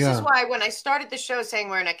 So this is why when I started the show saying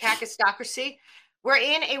we're in a kakistocracy, we're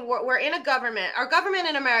in a government. Our government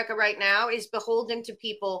in America right now is beholden to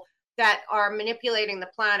people that are manipulating the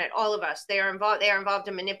planet. All of us. They are involved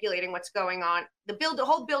in manipulating what's going on. The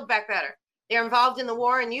whole Build Back Better. They're involved in the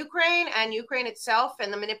war in Ukraine and Ukraine itself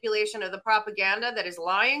and the manipulation of the propaganda that is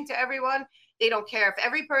lying to everyone. They don't care if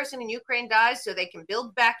every person in Ukraine dies so they can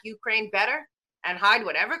build back Ukraine better and hide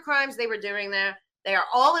whatever crimes they were doing there. They are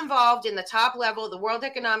all involved in the top level, the World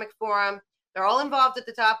Economic Forum. They're all involved at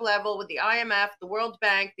the top level with the IMF, the World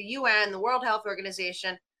Bank, the UN, the World Health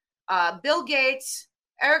Organization, Bill Gates,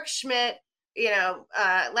 Eric Schmidt,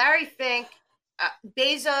 Larry Fink,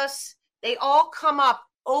 Bezos. They all come up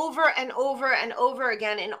over and over and over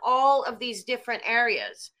again in all of these different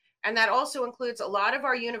areas. And that also includes a lot of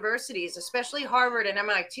our universities, especially Harvard and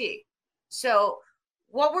MIT. So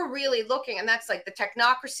what we're really looking, and that's like the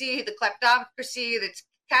technocracy, the kleptocracy, the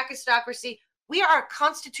kakistocracy. We are a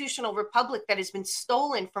constitutional republic that has been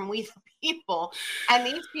stolen from we the people. And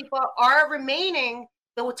these people are remaining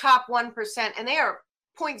the top 1%, and they are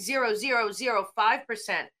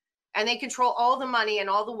 0.0005%. And they control all the money and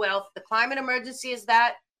all the wealth. The climate emergency is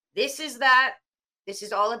that. This is that. This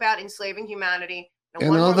is all about enslaving humanity.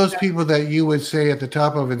 And all those people that you would say at the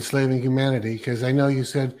top of enslaving humanity, because I know you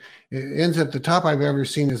said it ends at the top I've ever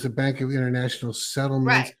seen is the Bank of International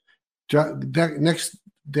Settlements. Right. Next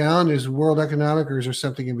down is World Economic, or is there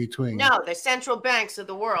something in between? No, the central banks of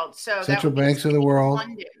the world. So central banks of the world.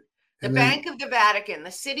 London, the Bank of the Vatican,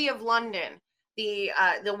 the City of London, the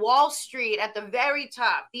Wall Street at the very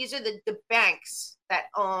top. These are the banks that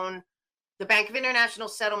own. The Bank of International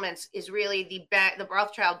Settlements is really the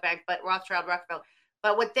Rothschild Bank, but Rothschild Rockefeller.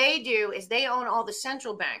 But what they do is they own all the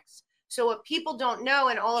central banks. So what people don't know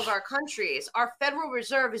in all of our countries, our Federal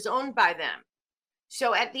Reserve is owned by them.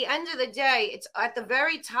 So at the end of the day, it's at the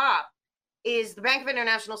very top is the Bank of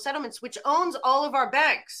International Settlements, which owns all of our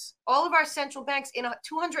banks, all of our central banks in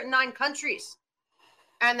 209 countries.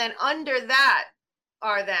 And then under that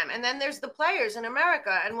are them. And then there's the players in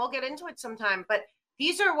America, and we'll get into it sometime. But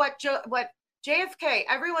these are what JFK,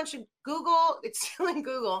 everyone should Google, it's still in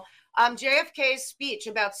Google, JFK's speech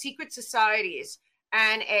about secret societies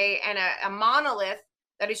and a monolith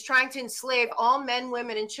that is trying to enslave all men,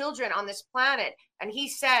 women, and children on this planet. And he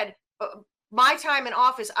said, my time in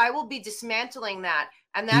office, I will be dismantling that.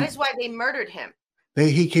 And that is why they murdered him.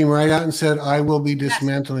 He came right out and said, I will be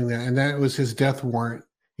dismantling that. And that was his death warrant.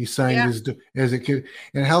 He signed as a kid.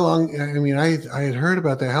 And how long, I mean, I had heard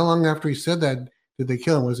about that. How long after he said that did they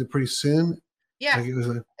kill him? Was it pretty soon? Yeah. I'll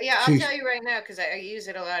tell you right now, because I use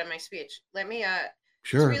it a lot in my speech. Let me,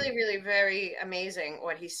 sure. It's really, really very amazing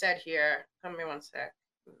what he said here. Give me one sec.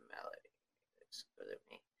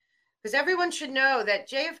 Because everyone should know that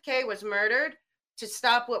JFK was murdered to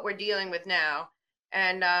stop what we're dealing with now.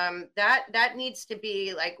 And that needs to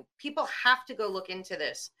be like, people have to go look into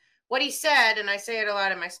this. What he said, and I say it a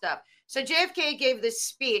lot in my stuff. So JFK gave this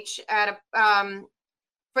speech at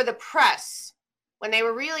for the press when they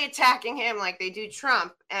were really attacking him like they do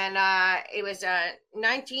Trump. And it was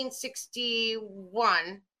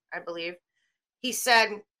 1961, I believe. He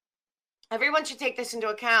said, everyone should take this into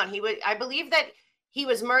account. I believe that he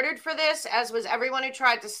was murdered for this, as was everyone who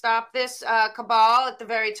tried to stop this cabal at the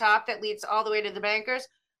very top that leads all the way to the bankers.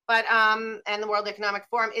 But and the World Economic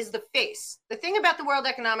Forum is the face. The thing about the World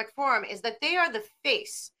Economic Forum is that they are the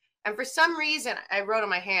face. And for some reason, I wrote on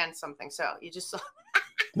my hand something. So you just saw.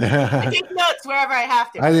 I take notes wherever I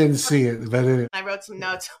have to. I didn't see it, but I wrote some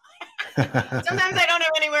notes. Sometimes I don't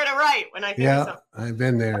have anywhere to write when I think of something. I've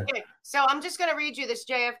been there. Okay, so I'm just going to read you this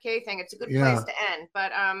JFK thing. It's a good place to end.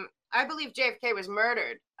 But I believe JFK was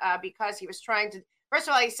murdered because he was trying to. First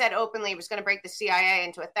of all, he said openly he was going to break the CIA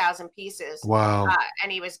into 1,000 pieces. Wow. And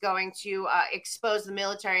he was going to expose the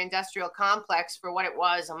military-industrial complex for what it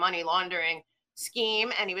was, a money laundering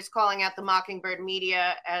scheme. And he was calling out the Mockingbird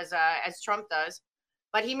media as Trump does.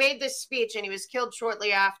 But he made this speech and he was killed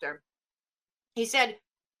shortly after. He said,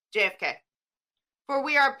 JFK, for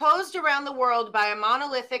we are opposed around the world by a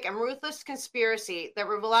monolithic and ruthless conspiracy that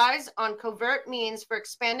relies on covert means for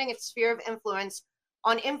expanding its sphere of influence,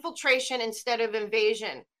 on infiltration instead of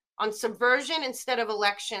invasion, on subversion instead of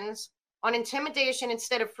elections, on intimidation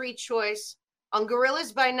instead of free choice, on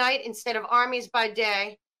guerrillas by night instead of armies by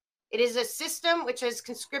day. It is a system which has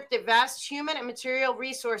conscripted vast human and material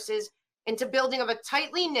resources into building of a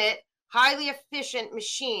tightly knit, highly efficient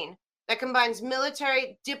machine that combines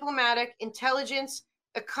military, diplomatic, intelligence,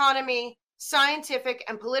 economy, scientific,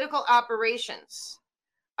 and political operations.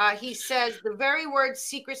 He says the very word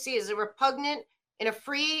secrecy is a repugnant in a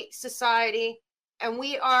free society, and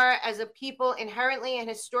we are, as a people, inherently and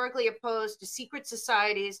historically opposed to secret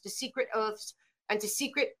societies, to secret oaths, and to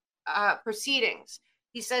secret proceedings.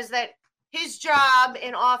 He says that his job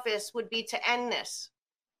in office would be to end this.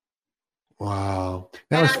 Wow.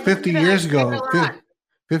 That was 50 years ago,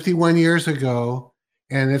 51 years ago,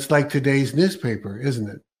 and it's like today's newspaper, isn't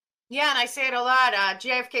it? Yeah, and I say it a lot.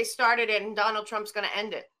 JFK started it, and Donald Trump's going to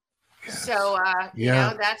end it. Yes. So, you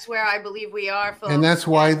know, that's where I believe we are, folks. And that's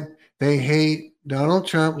why they hate Donald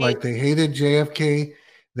Trump like they hated JFK.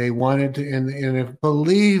 They wanted to, and if,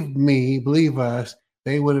 believe us,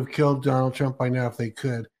 they would have killed Donald Trump by now if they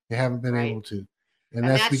could. They haven't been able to. And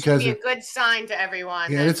that's because should be a good sign to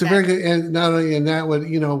everyone. Yeah, it's a very good, and not only in that,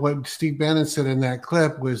 what Steve Bannon said in that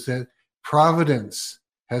clip was that Providence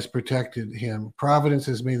has protected him. Providence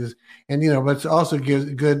has made this, and but it's also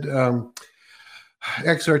good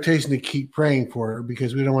exhortation to keep praying for her,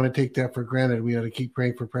 because we don't want to take that for granted. We ought to keep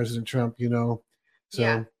praying for President Trump. So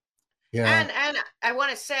yeah. And I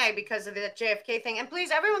want to say, because of the JFK thing, and please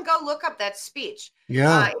everyone go look up that speech.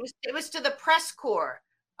 Yeah, it was to the press corps.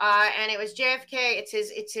 And it was JFK. It's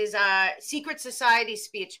his secret society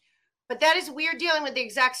speech. But that is, we're dealing with the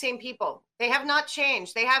exact same people. They have not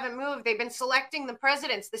changed. They haven't moved. They've been selecting the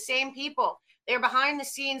presidents, the same people. They're behind the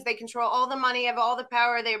scenes. They control all the money, have all the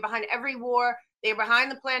power. They are behind every war. They are behind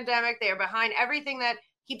the pandemic. They are behind everything that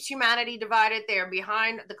keeps humanity divided. They are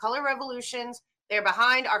behind the color revolutions. They're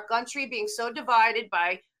behind our country being so divided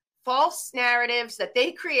by false narratives that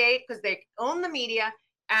they create because they own the media.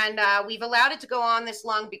 And we've allowed it to go on this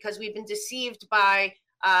long because we've been deceived by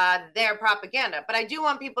their propaganda. But I do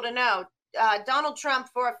want people to know, Donald Trump,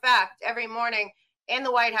 for a fact, every morning in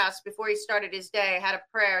the White House before he started his day, had a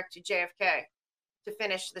prayer to JFK to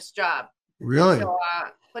finish this job. Really? So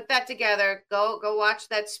put that together. Go watch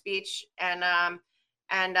that speech, and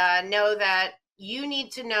know that you need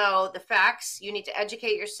to know the facts. You need to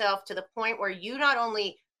educate yourself to the point where you not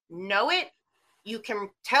only know it, you can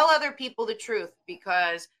tell other people the truth,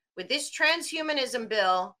 because with this transhumanism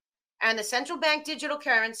bill and the central bank digital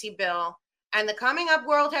currency bill and the coming up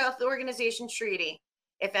World Health Organization treaty,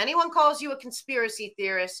 if anyone calls you a conspiracy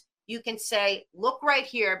theorist, you can say, look right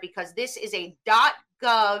here, because this is a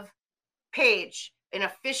 .gov page, an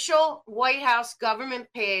official White House government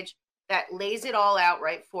page that lays it all out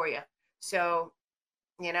right for you. So,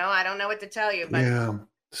 I don't know what to tell you, but yeah.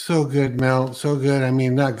 So good, Mel. So good. I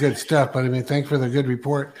mean, not good stuff, but I mean, thanks for the good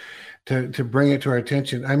report to bring it to our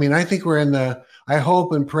attention. I mean, I think I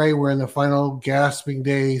hope and pray we're in the final gasping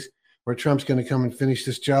days where Trump's going to come and finish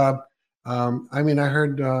this job. I mean, I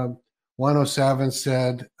heard Juan Savin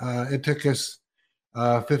said it took us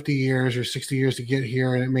 50 years or 60 years to get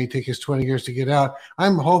here, and it may take us 20 years to get out.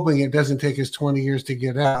 I'm hoping it doesn't take us 20 years to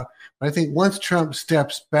get out. But I think once Trump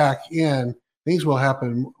steps back in, things will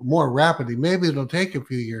happen more rapidly. Maybe it'll take a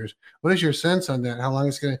few years. What is your sense on that? How long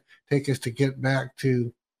it's going to take us to get back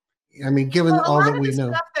to, I mean, given all that we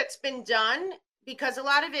know. Stuff that's been done, because a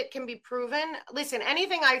lot of it can be proven. Listen,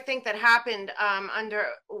 anything I think that happened under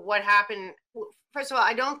what happened, first of all,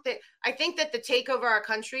 I think that the takeover of our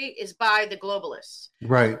country is by the globalists.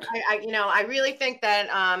 Right. I really think that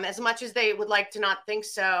as much as they would like to not think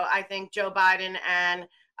so, I think Joe Biden and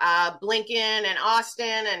Blinken and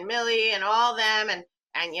Austin and Milley and all them and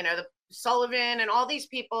the Sullivan and all these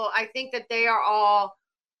people, I think that they are all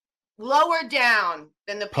lower down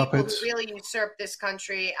than the people Puppets. who really usurp this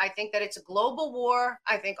country. I think that it's a global war.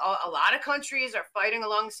 I think a lot of countries are fighting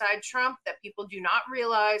alongside Trump that people do not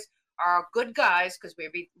realize are good guys, because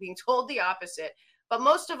we're being told the opposite. But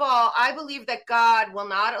most of all, I believe that God will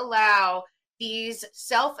not allow these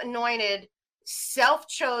self-anointed,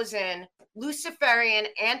 self-chosen, Luciferian,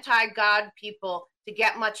 anti-God people to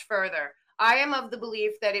get much further. I am of the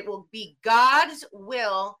belief that it will be God's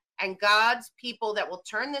will and God's people that will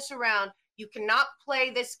turn this around. You cannot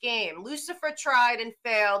play this game. Lucifer tried and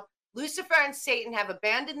failed. Lucifer and Satan have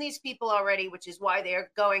abandoned these people already, which is why they are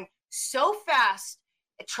going so fast,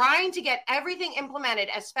 trying to get everything implemented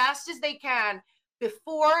as fast as they can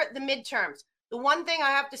before the midterms. The one thing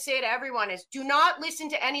I have to say to everyone is, do not listen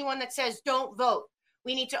to anyone that says don't vote.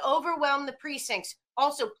 We need to overwhelm the precincts.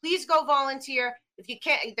 Also, please go volunteer. If you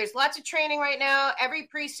can't, there's lots of training right now. Every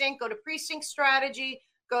precinct, go to Precinct Strategy.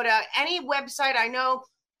 Go to any website. I know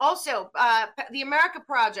also the America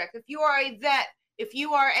Project. If you are a vet, if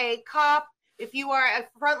you are a cop, if you are a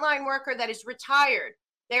frontline worker that is retired,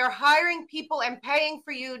 they are hiring people and paying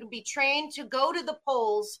for you to be trained to go to the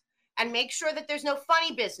polls and make sure that there's no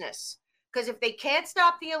funny business. Because if they can't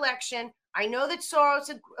stop the election, I know that Soros,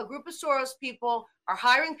 a group of Soros people, are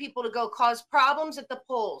hiring people to go cause problems at the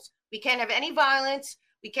polls. We can't have any violence.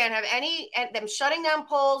 We can't have them shutting down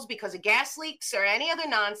polls because of gas leaks or any other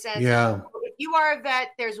nonsense. Yeah. If you are a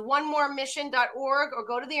vet, there's onemoremission.org, or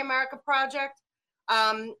go to the America Project.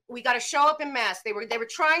 We got to show up in mass. They were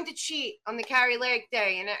trying to cheat on the Carrie Lake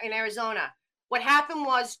Day in Arizona. What happened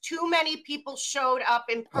was too many people showed up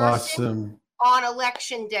in person on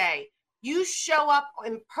election day. You show up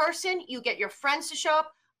in person. You get your friends to show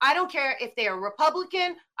up. I don't care if they are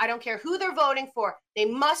Republican. I don't care who they're voting for. They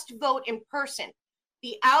must vote in person.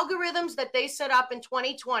 The algorithms that they set up in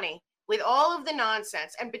 2020 with all of the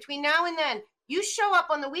nonsense, and between now and then, you show up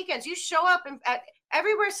on the weekends, you show up at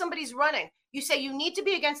everywhere somebody's running. You say you need to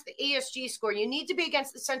be against the ESG score. You need to be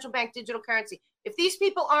against the central bank digital currency. If these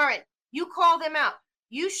people aren't, you call them out.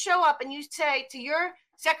 You show up and you say to your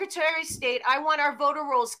Secretary of State, I want our voter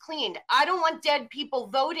rolls cleaned. I don't want dead people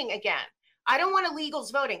voting again. I don't want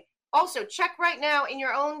illegals voting. Also, check right now in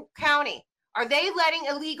your own county. Are they letting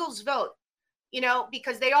illegals vote? You know,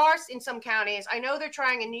 because they are in some counties. I know they're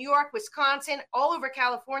trying in New York, Wisconsin, all over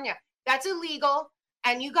California. That's illegal.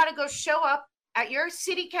 And you got to go show up at your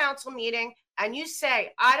city council meeting and you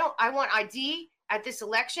say, I want ID at this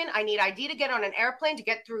election. I need ID to get on an airplane to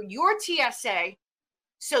get through your TSA.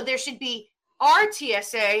 So there should be our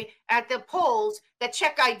TSA at the polls that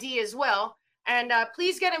check ID as well. And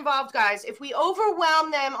please get involved, guys. If we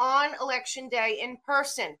overwhelm them on election day in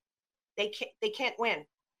person, they can't win.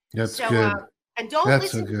 That's good. And don't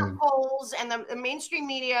listen to the polls and the mainstream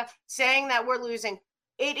media saying that we're losing.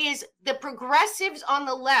 It is the progressives on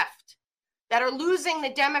the left that are losing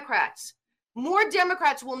the Democrats. More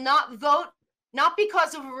Democrats will not vote, not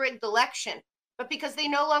because of a rigged election, but because they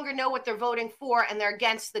no longer know what they're voting for and they're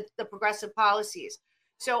against the progressive policies.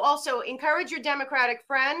 So also encourage your Democratic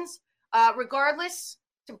friends, regardless,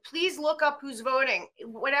 to please look up who's voting.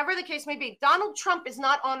 Whatever the case may be, Donald Trump is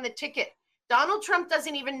not on the ticket. Donald Trump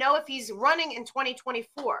doesn't even know if he's running in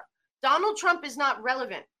 2024. Donald Trump is not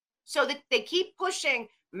relevant. So that they keep pushing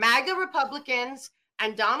MAGA Republicans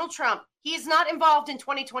and Donald Trump. He is not involved in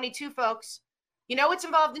 2022, folks. You know what's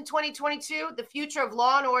involved in 2022? The future of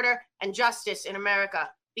law and order and justice in America,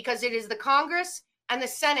 because it is the Congress and the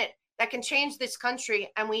Senate that can change this country.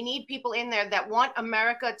 And we need people in there that want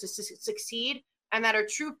America to succeed and that are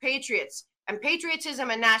true patriots. And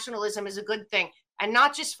patriotism and nationalism is a good thing. And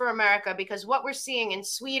not just for America, because what we're seeing in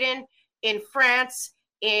Sweden, in France,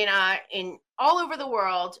 in all over the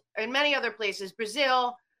world, in many other places,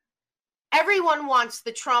 Brazil, everyone wants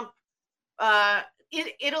the Trump,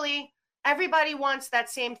 Italy, everybody wants that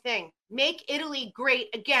same thing. Make Italy great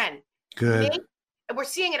again. Good. We're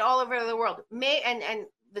seeing it all over the world. And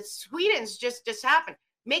the Sweden's just happened.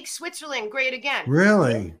 Make Switzerland great again.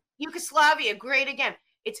 Really? Make Yugoslavia great again.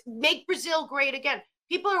 It's make Brazil great again.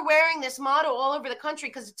 People are wearing this motto all over the country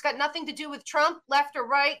because it's got nothing to do with Trump, left or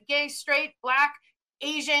right, gay, straight, black,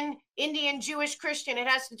 Asian, Indian, Jewish, Christian. It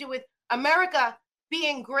has to do with America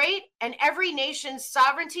being great and every nation's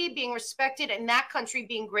sovereignty being respected and that country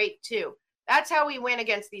being great too. That's how we win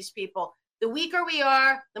against these people. The weaker we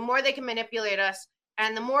are, the more they can manipulate us,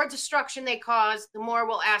 and the more destruction they cause, the more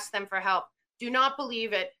we'll ask them for help. Do not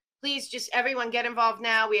believe it. Please just everyone get involved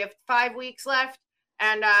now. We have 5 weeks left.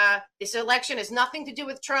 And this election has nothing to do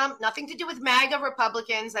with Trump, nothing to do with MAGA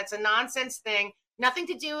Republicans. That's a nonsense thing. Nothing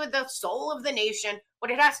to do with the soul of the nation. What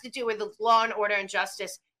it has to do with the law and order and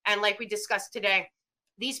justice. And like we discussed today,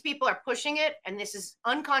 These people are pushing it, and this is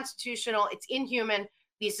unconstitutional. It's inhuman.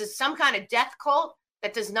 This is some kind of death cult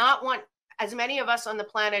that does not want as many of us on the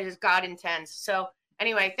planet as God intends. So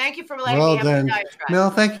anyway, thank you for letting me have a diatribe.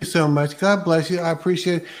 Mel, thank you so much. God bless you. I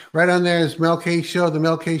appreciate it. Right on there is Mel K Show,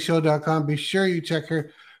 themelkshow.com. Be sure you check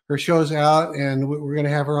her shows out, and we're going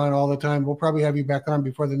to have her on all the time. We'll probably have you back on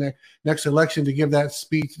before the next election to give that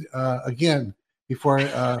speech again before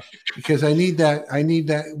because I need that.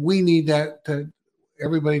 We need that to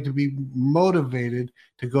everybody to be motivated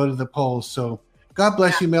to go to the polls. So God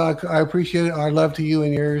bless you, Mel. I appreciate it. Our love to you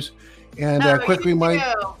and yours. And quick reminder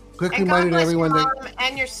to everyone your mom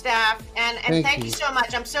and your staff, and thank you so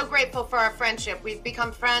much. I'm so grateful for our friendship. We've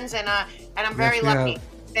become friends, and I'm very lucky.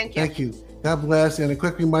 Thank you. Thank you. God bless. And a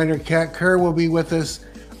quick reminder, Kat Kerr will be with us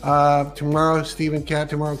tomorrow. Steve and Kat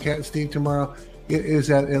tomorrow. Kat and Steve tomorrow. It is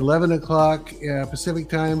at 11 o'clock Pacific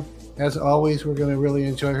time. As always, we're going to really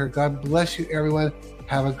enjoy her. God bless you, everyone.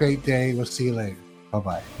 Have a great day. We'll see you later.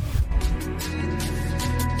 Bye-bye.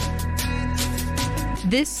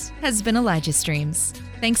 This has been Elijah Streams.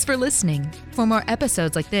 Thanks for listening. For more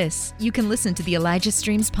episodes like this, you can listen to the Elijah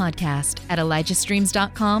Streams podcast at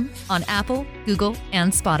ElijahStreams.com on Apple, Google,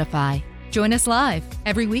 and Spotify. Join us live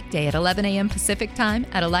every weekday at 11 a.m. Pacific time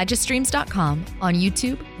at ElijahStreams.com on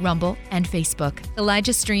YouTube, Rumble, and Facebook.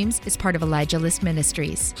 Elijah Streams is part of Elijah List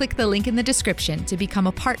Ministries. Click the link in the description to become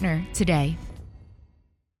a partner today.